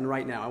wrestle Kevin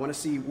right now. I want to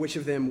see which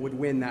of them would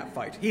win that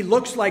fight. He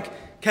looks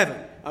like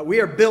Kevin.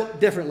 We are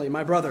built differently,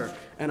 my brother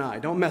and I.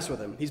 Don't mess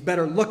with him. He's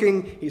better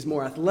looking. He's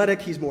more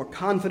athletic. He's more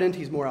confident.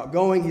 He's more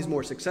outgoing. He's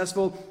more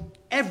successful.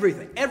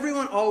 Everything.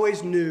 Everyone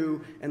always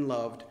knew and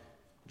loved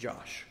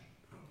Josh.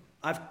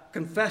 I've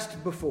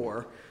confessed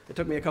before. It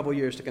took me a couple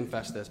years to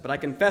confess this, but I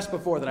confessed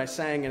before that I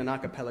sang in an a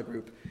cappella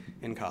group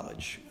in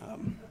college.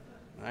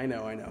 I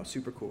know.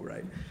 Super cool,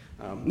 right?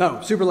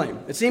 No, super lame.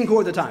 It seemed cool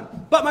at the time.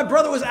 But my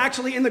brother was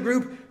actually in the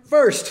group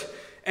first.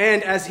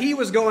 And as he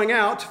was going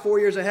out 4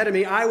 years ahead of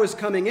me, I was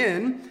coming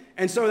in.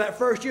 And so that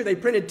first year, they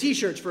printed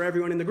T-shirts for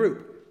everyone in the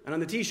group. And on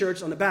the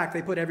T-shirts, on the back,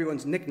 they put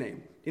everyone's nickname.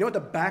 Do you know what the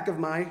back of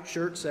my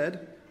shirt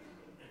said?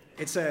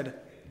 It said,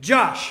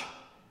 Josh.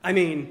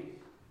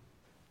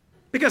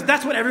 Because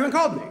that's what everyone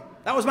called me.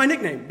 That was my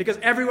nickname, because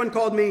everyone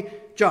called me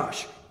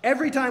Josh.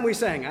 Every time we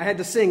sang, I had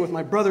to sing with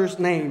my brother's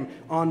name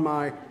on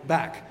my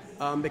back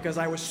because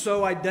I was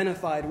so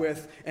identified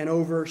with and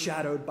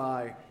overshadowed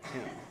by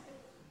him.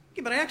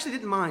 Yeah, but I actually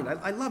didn't mind.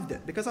 I loved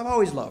it because I've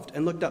always loved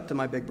and looked up to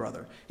my big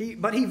brother.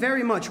 But he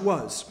very much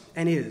was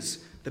and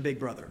is the big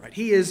brother, right?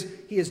 He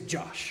is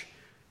Josh.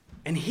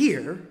 And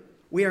here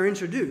we are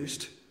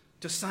introduced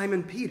to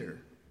Simon Peter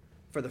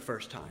for the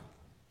first time.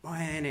 Oh,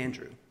 and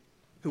Andrew,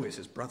 who is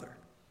his brother.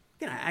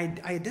 I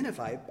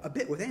identify a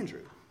bit with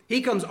Andrew.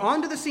 He comes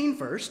onto the scene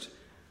first,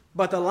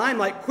 but the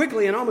limelight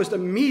quickly and almost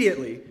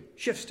immediately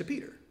shifts to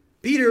Peter.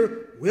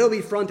 Peter will be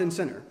front and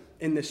center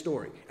in this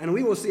story, and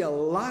we will see a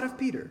lot of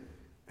Peter,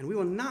 and we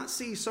will not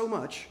see so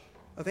much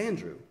of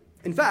Andrew.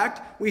 In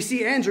fact, we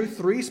see Andrew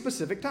 3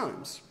 specific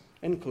times,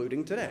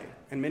 including today.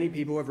 And many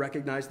people have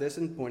recognized this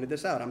and pointed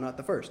this out. I'm not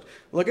the first.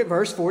 Look at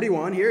verse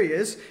 41. Here he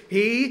is.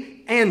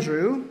 He,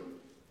 Andrew,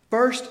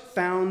 first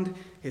found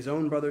his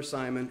own brother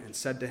Simon and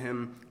said to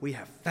him, "We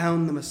have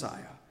found the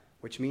Messiah,"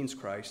 which means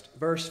Christ.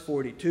 Verse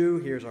 42,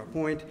 here's our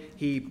point.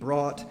 He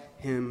brought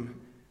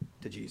him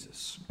to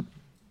Jesus.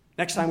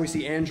 Next time we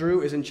see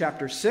Andrew is in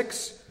chapter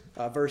 6,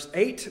 verse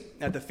 8,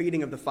 at the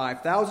feeding of the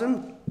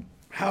 5,000.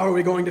 How are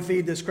we going to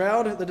feed this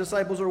crowd? The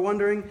disciples are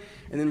wondering.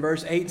 And then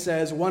verse 8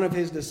 says, one of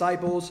his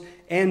disciples,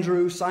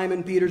 Andrew,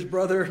 Simon Peter's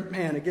brother,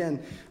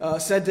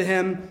 said to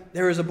him,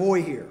 "There is a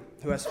boy here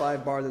who has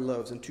 5 barley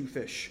loaves and 2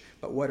 fish,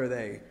 but what are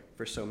they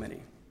for so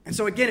many?" And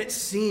so again, it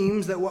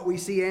seems that what we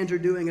see Andrew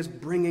doing is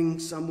bringing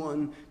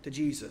someone to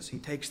Jesus. He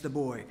takes the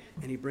boy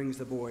and he brings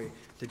the boy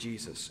to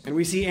Jesus. And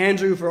we see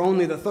Andrew for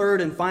only the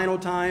third and final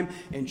time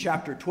in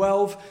chapter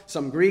 12.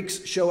 Some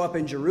Greeks show up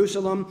in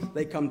Jerusalem.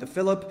 They come to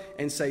Philip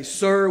and say,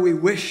 "Sir, we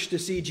wish to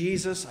see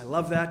Jesus." I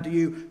love that. Do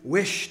you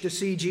wish to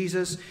see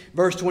Jesus?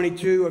 Verse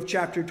 22 of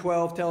chapter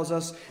 12 tells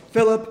us,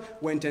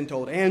 Philip went and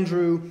told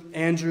Andrew.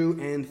 Andrew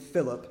and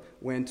Philip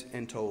went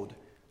and told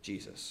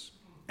Jesus.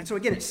 And so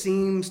again, it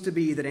seems to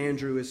be that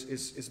Andrew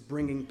is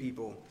bringing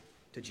people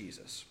to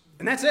Jesus.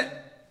 And that's it.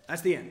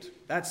 That's the end.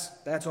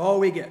 That's all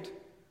we get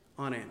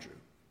on Andrew.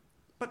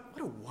 But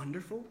what a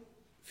wonderful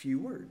few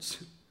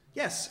words.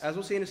 Yes, as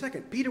we'll see in a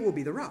second, Peter will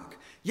be the rock.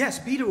 Yes,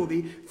 Peter will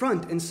be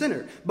front and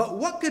center. But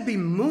what could be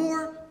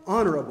more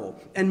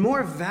honorable and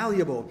more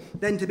valuable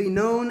than to be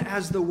known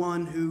as the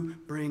one who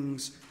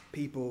brings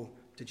people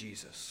to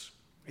Jesus?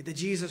 The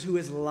Jesus who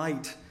is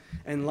light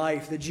and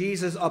life, the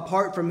Jesus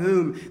apart from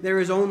whom there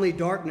is only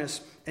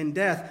darkness and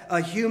death. A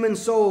human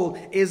soul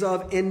is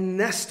of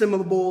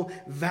inestimable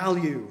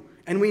value.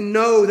 And we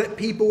know that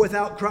people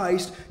without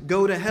Christ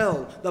go to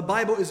hell. The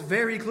Bible is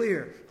very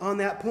clear on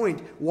that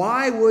point.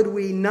 Why would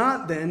we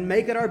not then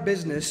make it our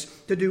business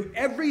to do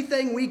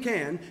everything we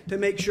can to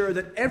make sure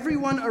that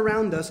everyone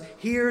around us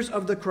hears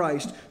of the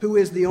Christ who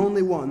is the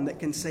only one that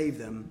can save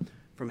them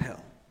from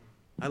hell?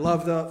 I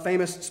love the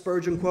famous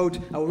Spurgeon quote.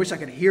 I wish I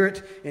could hear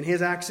it in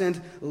his accent.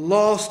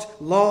 "Lost,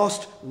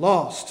 lost,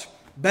 lost.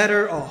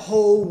 Better a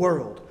whole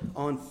world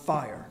on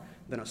fire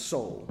than a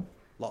soul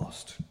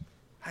lost."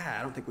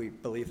 I don't think we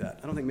believe that.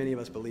 I don't think many of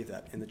us believe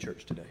that in the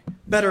church today.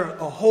 Better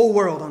a whole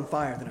world on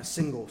fire than a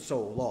single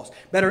soul lost.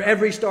 Better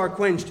every star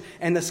quenched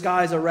and the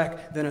skies a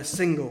wreck than a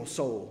single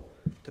soul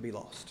to be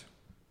lost.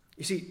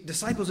 You see,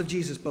 disciples of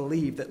Jesus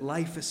believe that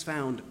life is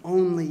found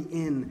only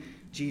in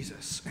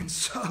Jesus. And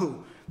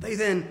so they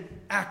then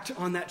act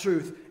on that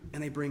truth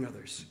and they bring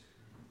others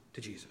to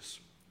Jesus.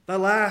 The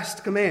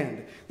last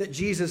command that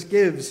Jesus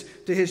gives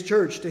to his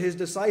church, to his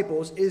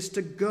disciples, is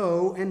to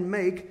go and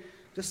make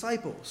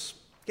disciples.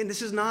 Again,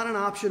 this is not an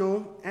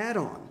optional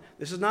add-on.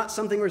 This is not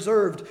something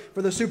reserved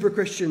for the super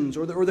Christians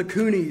or the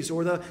Coonies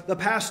or the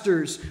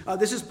pastors.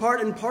 This is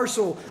part and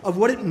parcel of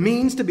what it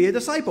means to be a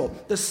disciple.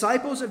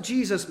 Disciples of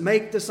Jesus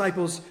make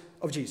disciples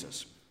of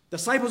Jesus.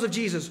 Disciples of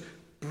Jesus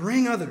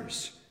bring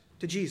others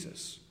to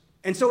Jesus.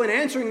 And so in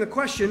answering the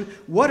question,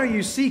 what are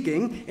you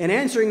seeking? In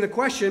answering the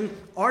question,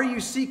 are you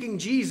seeking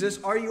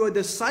Jesus? Are you a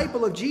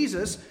disciple of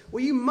Jesus?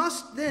 Well, you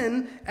must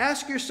then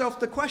ask yourself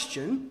the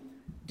question,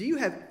 do you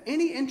have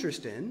any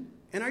interest in,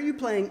 and are you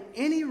playing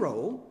any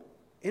role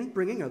in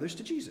bringing others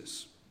to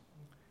Jesus?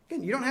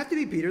 Again, you don't have to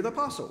be Peter the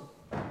Apostle.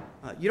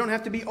 You don't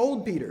have to be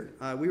old Peter.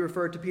 We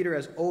refer to Peter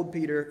as old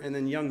Peter and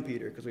then young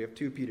Peter because we have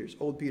 2 Peters,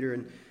 old Peter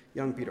and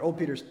young Peter. Old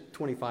Peter's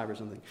 25 or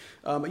something.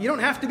 You don't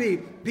have to be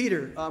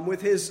Peter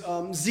with his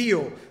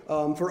zeal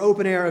for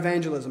open-air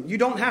evangelism. You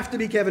don't have to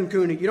be Kevin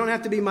Cooney. You don't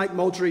have to be Mike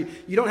Moultrie.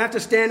 You don't have to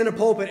stand in a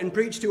pulpit and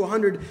preach to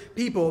 100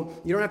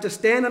 people. You don't have to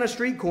stand on a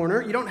street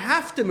corner. You don't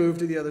have to move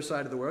to the other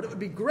side of the world. It would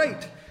be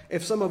great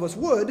if some of us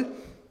would,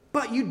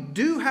 but you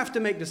do have to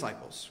make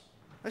disciples.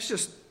 That's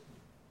just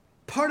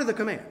part of the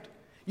command.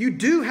 You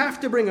do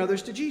have to bring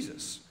others to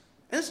Jesus.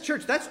 And as a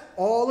church, that's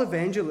all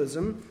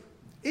evangelism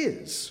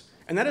is.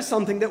 And that is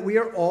something that we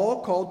are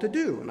all called to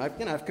do. And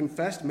I've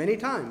confessed many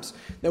times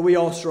that we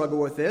all struggle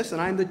with this,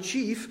 and I'm the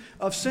chief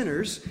of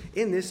sinners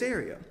in this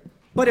area.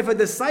 But if a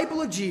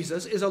disciple of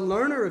Jesus is a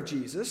learner of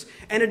Jesus,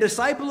 and a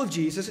disciple of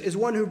Jesus is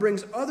one who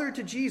brings others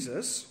to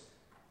Jesus,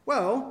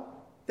 well,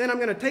 then I'm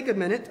going to take a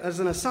minute as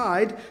an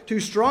aside to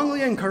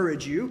strongly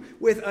encourage you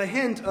with a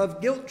hint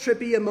of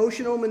guilt-trippy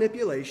emotional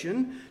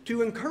manipulation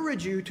to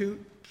encourage you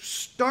to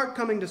start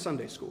coming to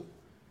Sunday school.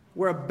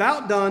 We're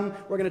about done.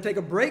 We're going to take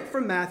a break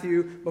from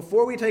Matthew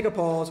before we take a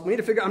pause. We need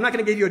to figure. I'm not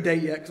going to give you a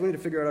date yet because we need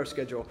to figure out our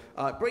schedule.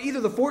 But either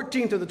the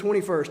 14th or the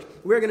 21st,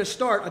 we're going to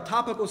start a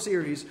topical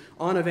series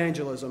on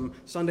evangelism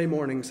Sunday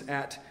mornings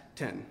at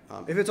 10.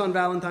 If it's on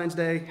Valentine's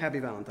Day, happy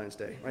Valentine's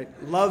Day, right?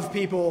 Love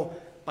people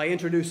by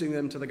introducing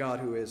them to the God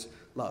who is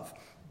love.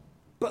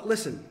 But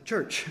listen,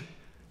 church,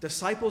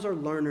 disciples are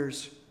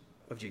learners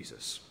of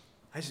Jesus.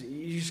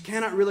 You just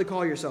cannot really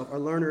call yourself a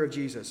learner of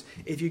Jesus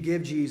if you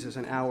give Jesus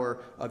an hour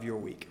of your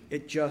week.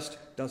 It just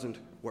doesn't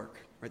work.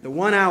 Right? The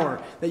 1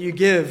 hour that you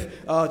give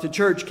to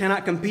church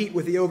cannot compete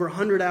with the over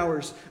 100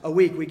 hours a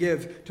week we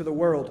give to the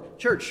world.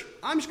 Church,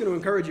 I'm just going to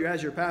encourage you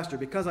as your pastor,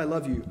 because I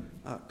love you,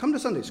 come to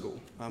Sunday school.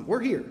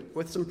 We're here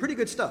with some pretty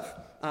good stuff,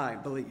 I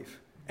believe.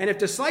 And if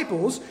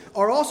disciples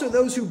are also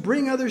those who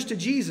bring others to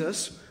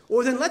Jesus,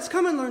 well, then let's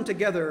come and learn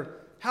together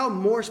how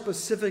more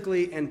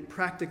specifically and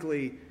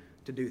practically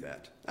to do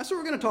that. That's what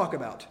we're going to talk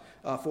about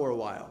for a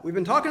while. We've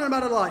been talking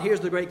about it a lot. Here's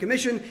the Great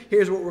Commission.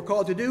 Here's what we're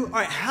called to do. All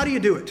right, how do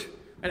you do it?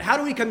 And how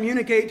do we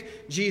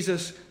communicate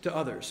Jesus to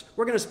others?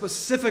 We're going to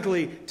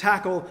specifically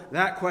tackle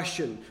that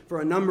question for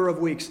a number of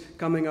weeks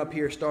coming up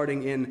here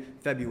starting in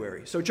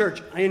February. So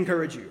church, I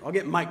encourage you. I'll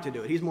get Mike to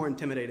do it. He's more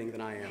intimidating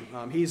than I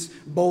am. He's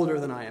bolder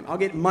than I am. I'll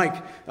get Mike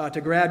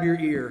to grab your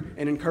ear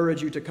and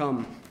encourage you to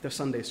come to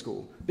Sunday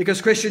school.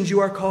 Because Christians, you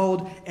are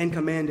called and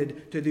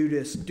commanded to do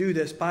this. Do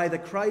this by the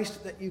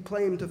Christ that you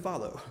claim to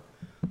follow.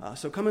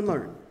 So come and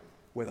learn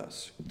with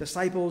us.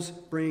 Disciples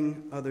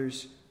bring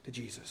others to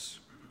Jesus.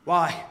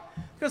 Why?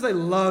 Because they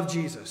love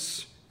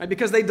Jesus. Right?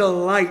 Because they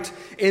delight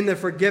in the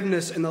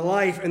forgiveness and the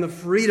life and the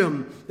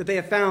freedom that they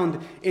have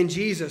found in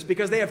Jesus.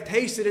 Because they have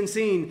tasted and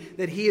seen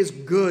that he is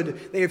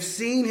good. They have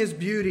seen his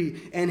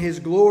beauty and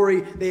his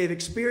glory. They have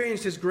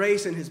experienced his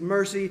grace and his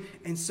mercy.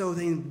 And so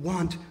they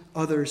want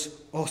others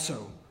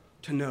also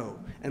to know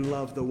and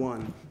love the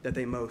one that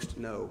they most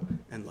know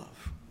and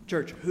love.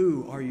 Church,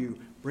 who are you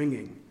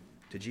bringing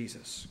to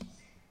Jesus?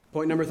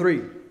 Point number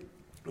 3.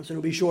 This one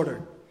will be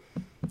shorter.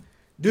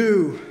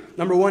 Do,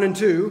 number 1 and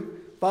 2,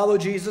 follow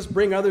Jesus,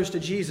 bring others to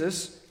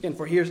Jesus. Again,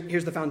 for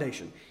here's the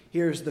foundation.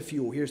 Here's the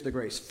fuel. Here's the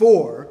grace.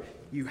 For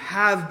you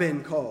have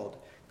been called,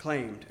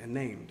 claimed, and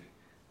named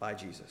by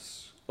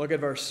Jesus. Look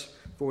at verse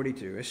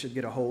 42. This should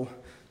get a whole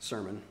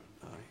sermon.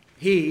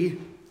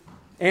 He,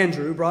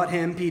 Andrew, brought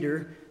him,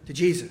 Peter, to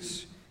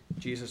Jesus.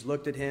 Jesus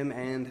looked at him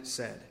and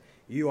said,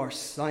 "You are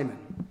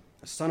Simon,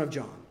 the son of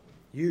John.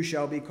 You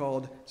shall be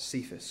called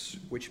Cephas,"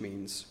 which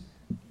means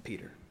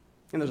Peter.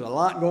 And there's a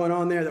lot going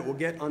on there that will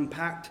get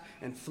unpacked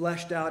and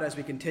fleshed out as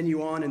we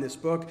continue on in this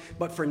book.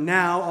 But for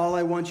now, all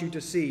I want you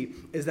to see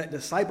is that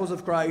disciples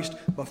of Christ,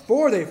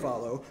 before they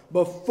follow,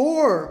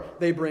 before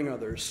they bring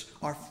others,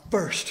 are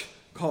first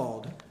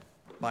called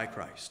by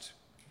Christ.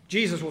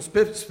 Jesus will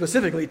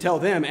specifically tell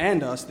them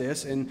and us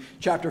this in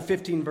chapter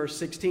 15, verse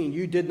 16.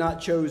 You did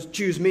not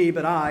choose me,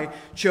 but I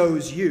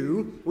chose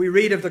you. We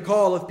read of the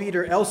call of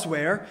Peter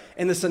elsewhere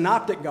in the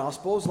Synoptic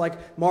Gospels,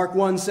 like Mark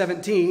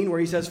 1:17,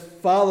 where he says,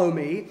 "Follow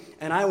me,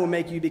 and I will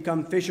make you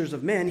become fishers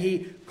of men."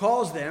 He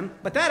calls them,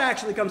 but that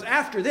actually comes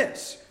after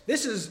this.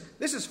 This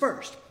is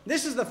first.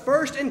 This is the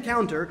first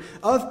encounter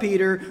of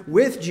Peter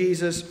with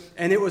Jesus,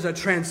 and it was a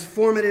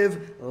transformative,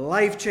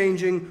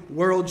 life-changing,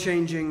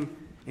 world-changing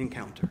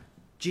encounter.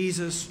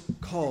 Jesus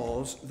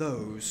calls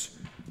those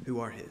who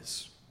are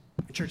his.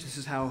 Church, this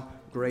is how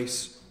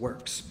grace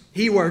works.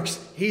 He works,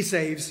 he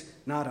saves,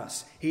 not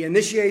us. He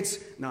initiates,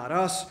 not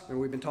us. And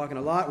we've been talking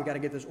a lot. We've got to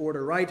get this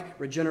order right.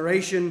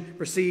 Regeneration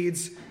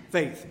precedes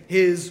faith.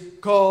 His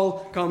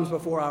call comes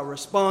before our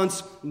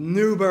response.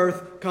 New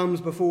birth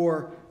comes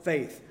before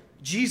faith.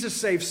 Jesus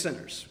saves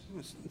sinners.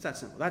 It's that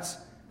simple. That's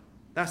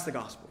the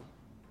gospel.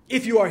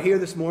 If you are here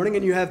this morning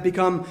and you have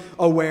become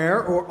aware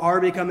or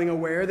are becoming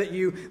aware that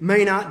you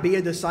may not be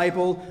a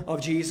disciple of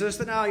Jesus,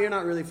 that no, you're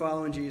not really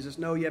following Jesus.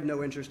 No, you have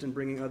no interest in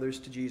bringing others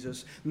to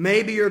Jesus.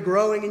 Maybe you're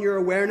growing in your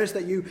awareness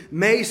that you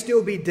may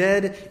still be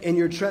dead in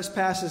your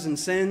trespasses and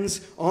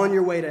sins on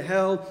your way to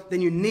hell.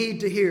 Then you need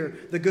to hear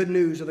the good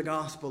news of the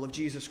gospel of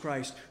Jesus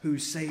Christ, who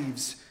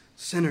saves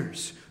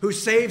sinners, who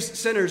saves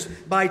sinners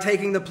by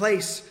taking the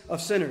place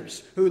of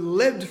sinners, who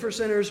lived for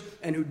sinners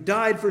and who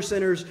died for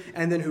sinners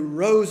and then who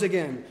rose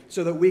again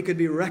so that we could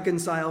be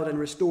reconciled and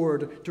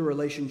restored to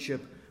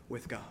relationship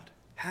with God.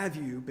 Have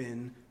you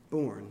been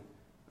born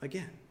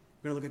again?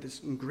 We're going to look at this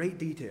in great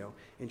detail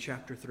in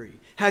chapter 3.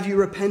 Have you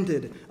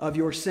repented of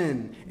your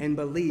sin and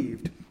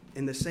believed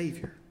in the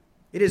Savior?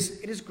 It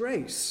is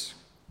grace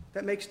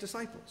that makes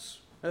disciples.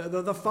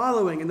 The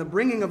following and the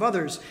bringing of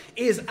others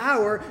is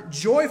our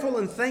joyful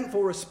and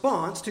thankful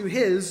response to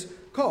his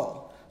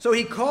call. So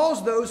he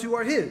calls those who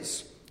are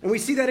his. And we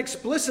see that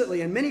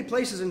explicitly in many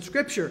places in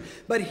Scripture.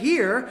 But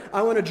here,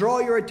 I want to draw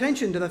your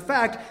attention to the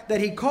fact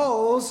that he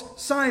calls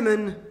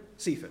Simon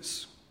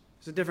Cephas.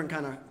 It's a different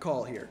kind of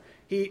call here.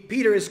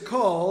 Peter is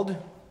called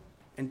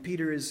and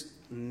Peter is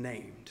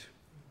named.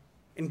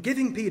 In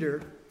giving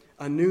Peter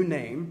a new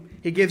name,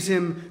 he gives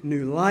him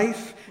new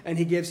life and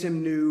he gives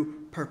him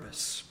new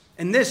purpose.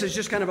 And this is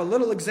just kind of a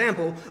little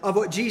example of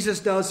what Jesus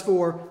does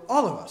for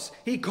all of us.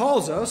 He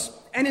calls us,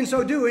 and in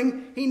so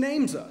doing, he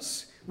names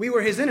us. We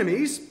were his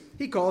enemies.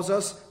 He calls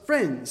us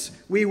friends.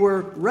 We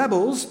were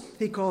rebels.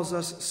 He calls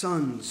us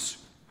sons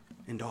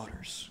and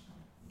daughters.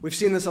 We've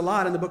seen this a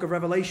lot in the book of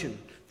Revelation.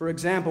 For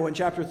example, in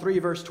chapter 3,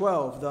 verse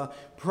 12, the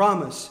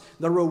promise,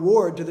 the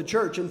reward to the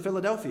church in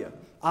Philadelphia.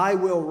 I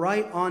will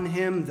write on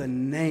him the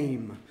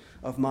name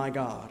of my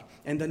God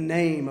and the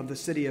name of the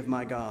city of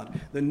my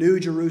God, the new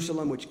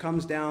Jerusalem which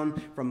comes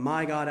down from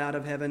my God out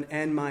of heaven,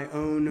 and my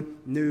own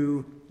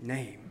new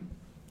name.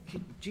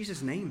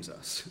 Jesus names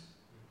us.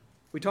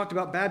 We talked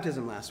about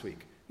baptism last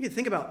week. You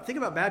think about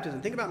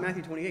baptism. Think about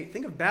Matthew 28.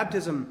 Think of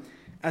baptism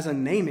as a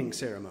naming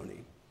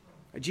ceremony.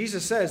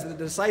 Jesus says that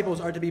the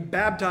disciples are to be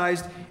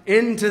baptized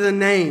into the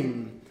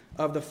name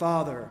of the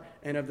Father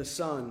and of the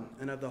Son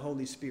and of the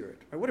Holy Spirit.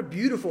 What a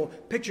beautiful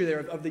picture there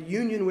of the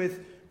union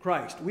with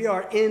Christ. We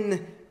are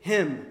in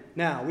Him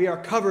now. We are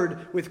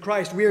covered with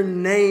Christ. We are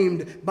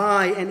named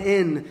by and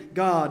in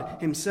God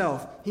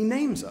Himself. He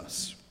names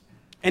us.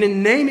 And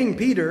in naming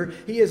Peter,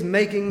 He is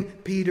making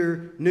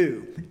Peter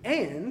new.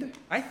 And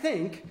I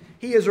think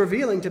He is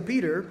revealing to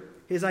Peter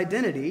his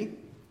identity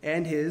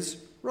and his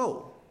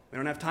role. We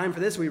don't have time for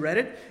this. We read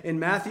it in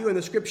Matthew in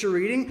the scripture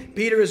reading.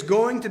 Peter is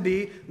going to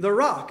be the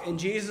rock. And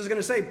Jesus is going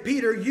to say,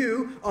 Peter,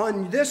 you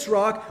on this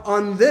rock,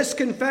 on this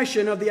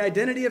confession of the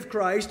identity of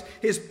Christ,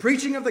 his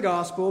preaching of the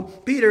gospel,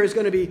 Peter is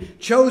going to be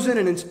chosen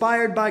and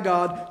inspired by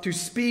God to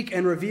speak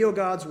and reveal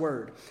God's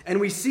word.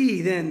 And we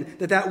see then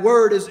that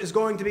word is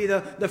going to be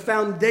the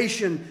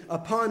foundation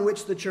upon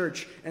which the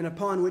church and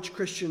upon which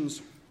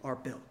Christians are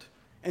built.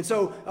 And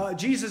so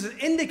Jesus is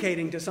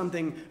indicating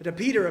to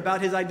Peter about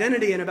his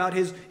identity and about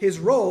his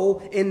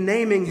role in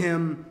naming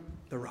him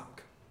the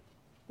rock.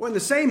 Well, in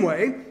the same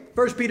way,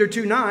 1 Peter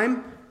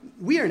 2:9,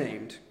 we are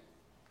named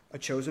a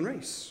chosen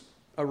race,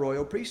 a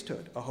royal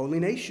priesthood, a holy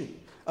nation,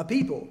 a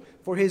people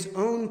for His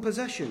own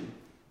possession.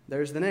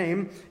 There's the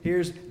name.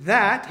 Here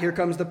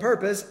comes the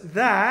purpose,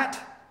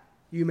 that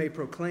you may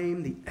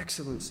proclaim the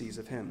excellencies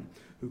of Him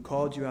who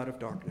called you out of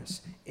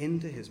darkness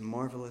into His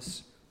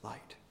marvelous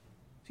light.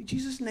 See,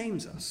 Jesus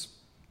names us.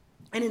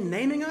 And in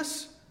naming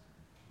us,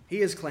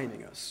 He is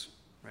claiming us.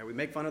 Right? We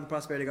make fun of the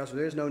prosperity gospel.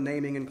 There is no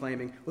naming and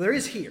claiming. Well, there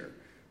is here.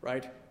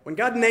 Right? When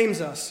God names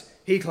us,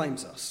 He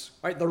claims us.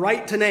 Right? The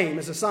right to name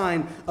is a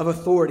sign of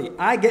authority.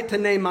 I get to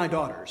name my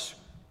daughters,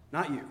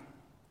 not you.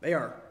 They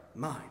are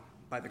mine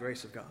by the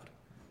grace of God.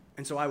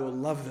 And so I will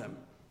love them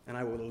and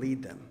I will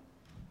lead them.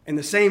 In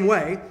the same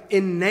way,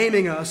 in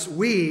naming us,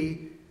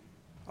 we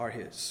are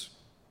His.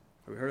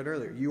 We heard it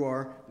earlier. You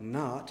are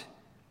not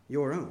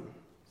your own,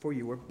 for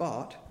you were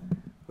bought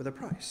with a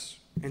price.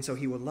 And so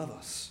He will love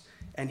us,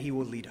 and He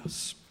will lead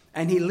us.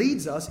 And He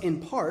leads us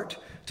in part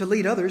to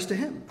lead others to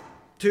Him.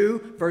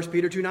 To, 1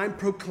 Peter 2:9,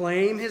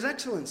 proclaim His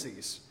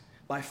excellencies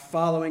by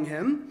following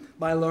Him,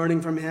 by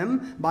learning from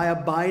Him, by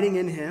abiding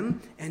in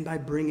Him, and by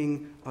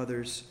bringing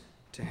others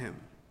to Him.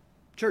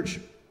 Church,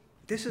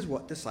 this is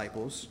what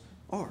disciples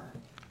are.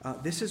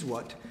 This is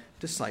what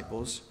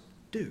disciples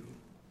do.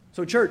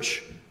 So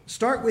church,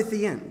 start with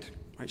the end.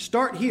 Right,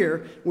 start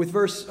here with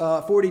verse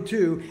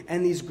 42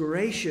 and these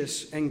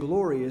gracious and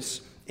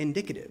glorious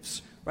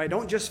indicatives. Right?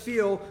 Don't just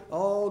feel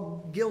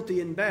all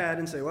guilty and bad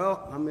and say,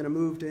 well, I'm going to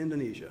move to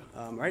Indonesia.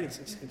 Right?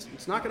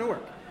 It's not going to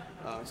work.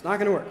 It's not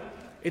going to work.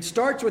 It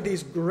starts with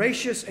these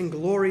gracious and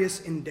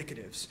glorious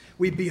indicatives.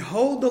 We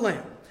behold the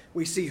Lamb.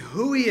 We see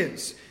who He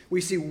is.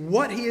 We see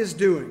what He is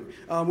doing.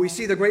 We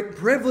see the great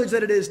privilege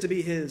that it is to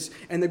be His,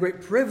 and the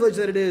great privilege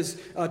that it is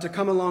to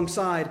come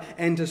alongside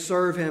and to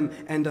serve Him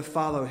and to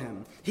follow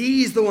Him.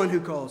 He's the one who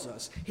calls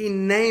us. He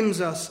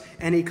names us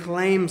and He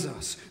claims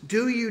us.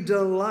 Do you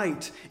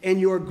delight in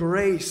your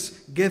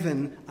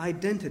grace-given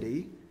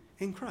identity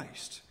in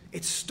Christ?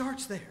 It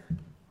starts there.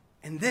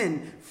 And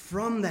then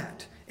from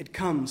that, it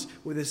comes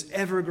with this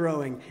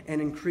ever-growing and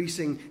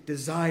increasing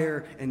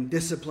desire and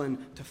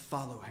discipline to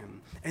follow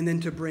Him and then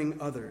to bring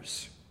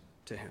others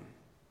to Him.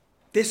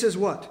 This is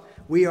what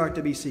we are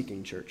to be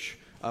seeking, church.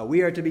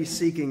 We are to be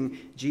seeking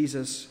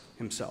Jesus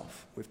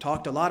Himself. We've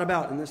talked a lot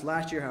about in this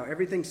last year how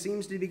everything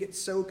seems to get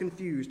so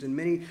confused in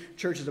many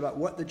churches about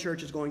what the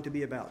church is going to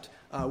be about.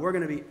 We're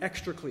going to be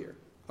extra clear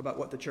about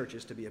what the church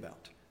is to be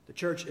about. The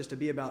church is to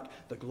be about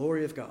the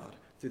glory of God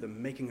through the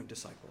making of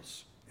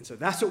disciples. And so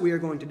that's what we are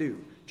going to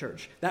do,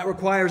 church. That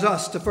requires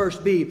us to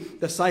first be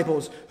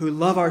disciples who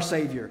love our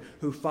Savior,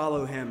 who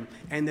follow Him,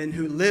 and then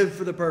who live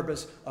for the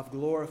purpose of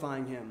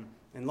glorifying Him,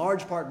 in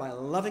large part by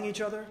loving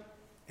each other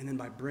and then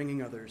by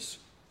bringing others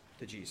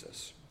to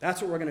Jesus.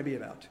 That's what we're going to be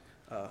about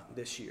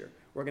this year.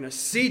 We're going to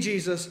see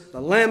Jesus,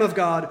 the Lamb of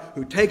God,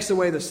 who takes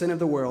away the sin of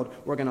the world.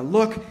 We're going to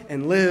look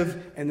and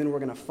live, and then we're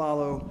going to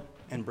follow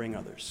and bring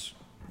others.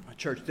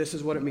 Church, this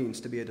is what it means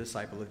to be a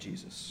disciple of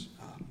Jesus.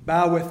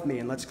 Bow with me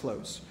and let's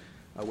close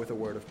with a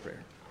word of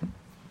prayer.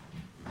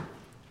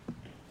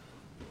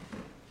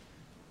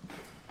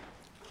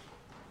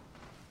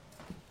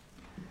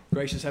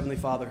 Gracious Heavenly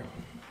Father,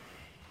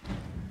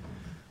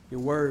 Your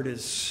word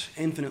is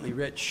infinitely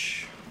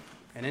rich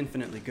and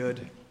infinitely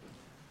good.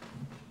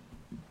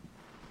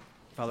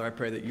 Father, I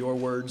pray that Your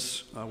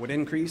words would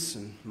increase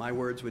and my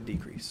words would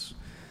decrease.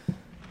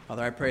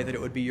 Father, I pray that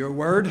it would be Your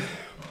word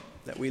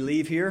that we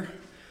leave here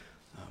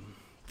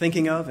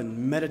thinking of and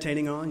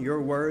meditating on, Your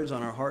words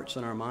on our hearts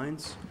and our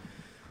minds.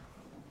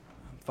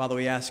 Father,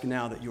 we ask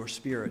now that Your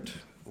Spirit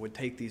would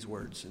take these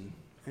words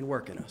and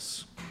work in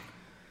us.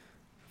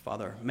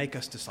 Father, make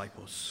us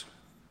disciples.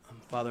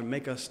 Father,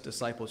 make us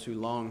disciples who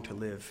long to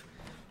live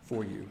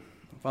for You.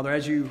 Father,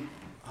 as You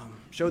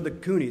showed the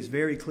Coonies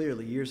very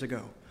clearly years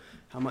ago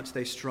how much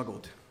they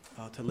struggled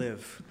to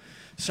live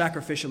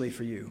sacrificially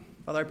for you.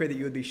 Father, I pray that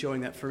you would be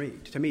showing that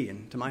to me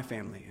and to my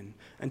family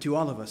and to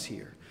all of us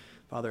here.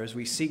 Father, as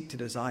we seek to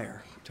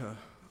desire to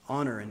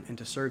honor and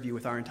to serve you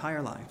with our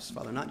entire lives,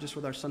 Father, not just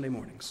with our Sunday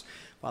mornings,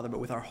 Father, but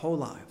with our whole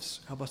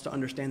lives. Help us to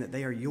understand that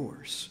they are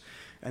yours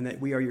and that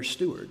we are your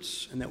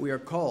stewards and that we are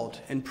called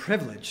and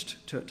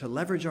privileged to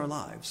leverage our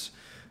lives,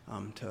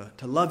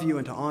 to love you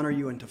and to honor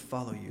you and to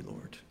follow you,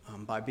 Lord,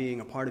 by being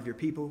a part of your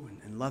people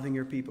and loving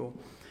your people.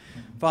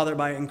 Father,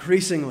 by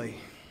increasingly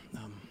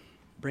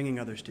bringing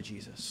others to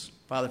Jesus.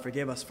 Father,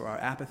 forgive us for our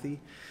apathy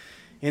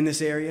in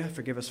this area.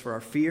 Forgive us for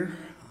our fear.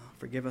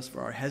 Forgive us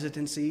for our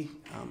hesitancy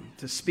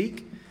to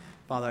speak.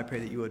 Father, I pray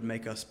that you would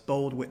make us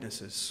bold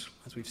witnesses,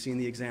 as we've seen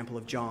the example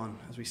of John,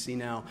 as we see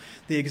now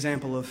the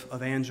example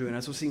of Andrew, and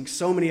as we're seeing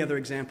so many other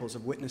examples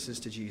of witnesses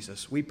to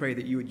Jesus. We pray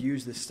that you would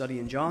use this study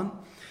in John.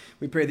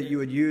 We pray that you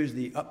would use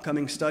the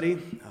upcoming study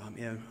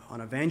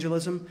on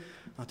evangelism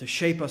to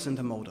shape us and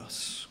to mold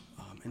us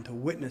into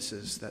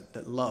witnesses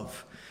that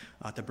love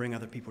to bring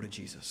other people to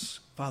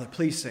Jesus. Father,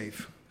 please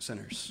save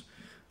sinners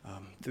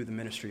through the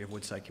ministry of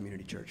Woodside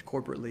Community Church,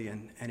 corporately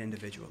and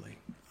individually.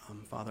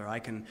 Father, I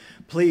can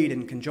plead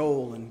and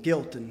cajole and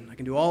guilt, and I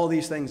can do all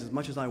these things as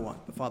much as I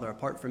want. But Father,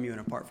 apart from you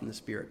and apart from the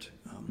Spirit,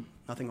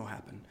 nothing will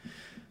happen.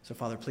 So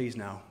Father, please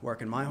now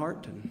work in my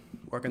heart and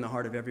work in the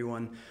heart of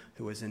everyone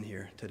who is in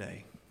here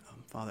today.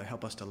 Father,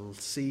 help us to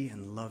see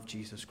and love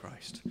Jesus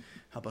Christ.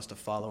 Help us to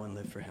follow and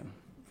live for him.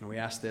 And we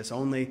ask this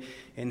only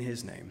in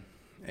his name.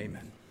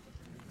 Amen.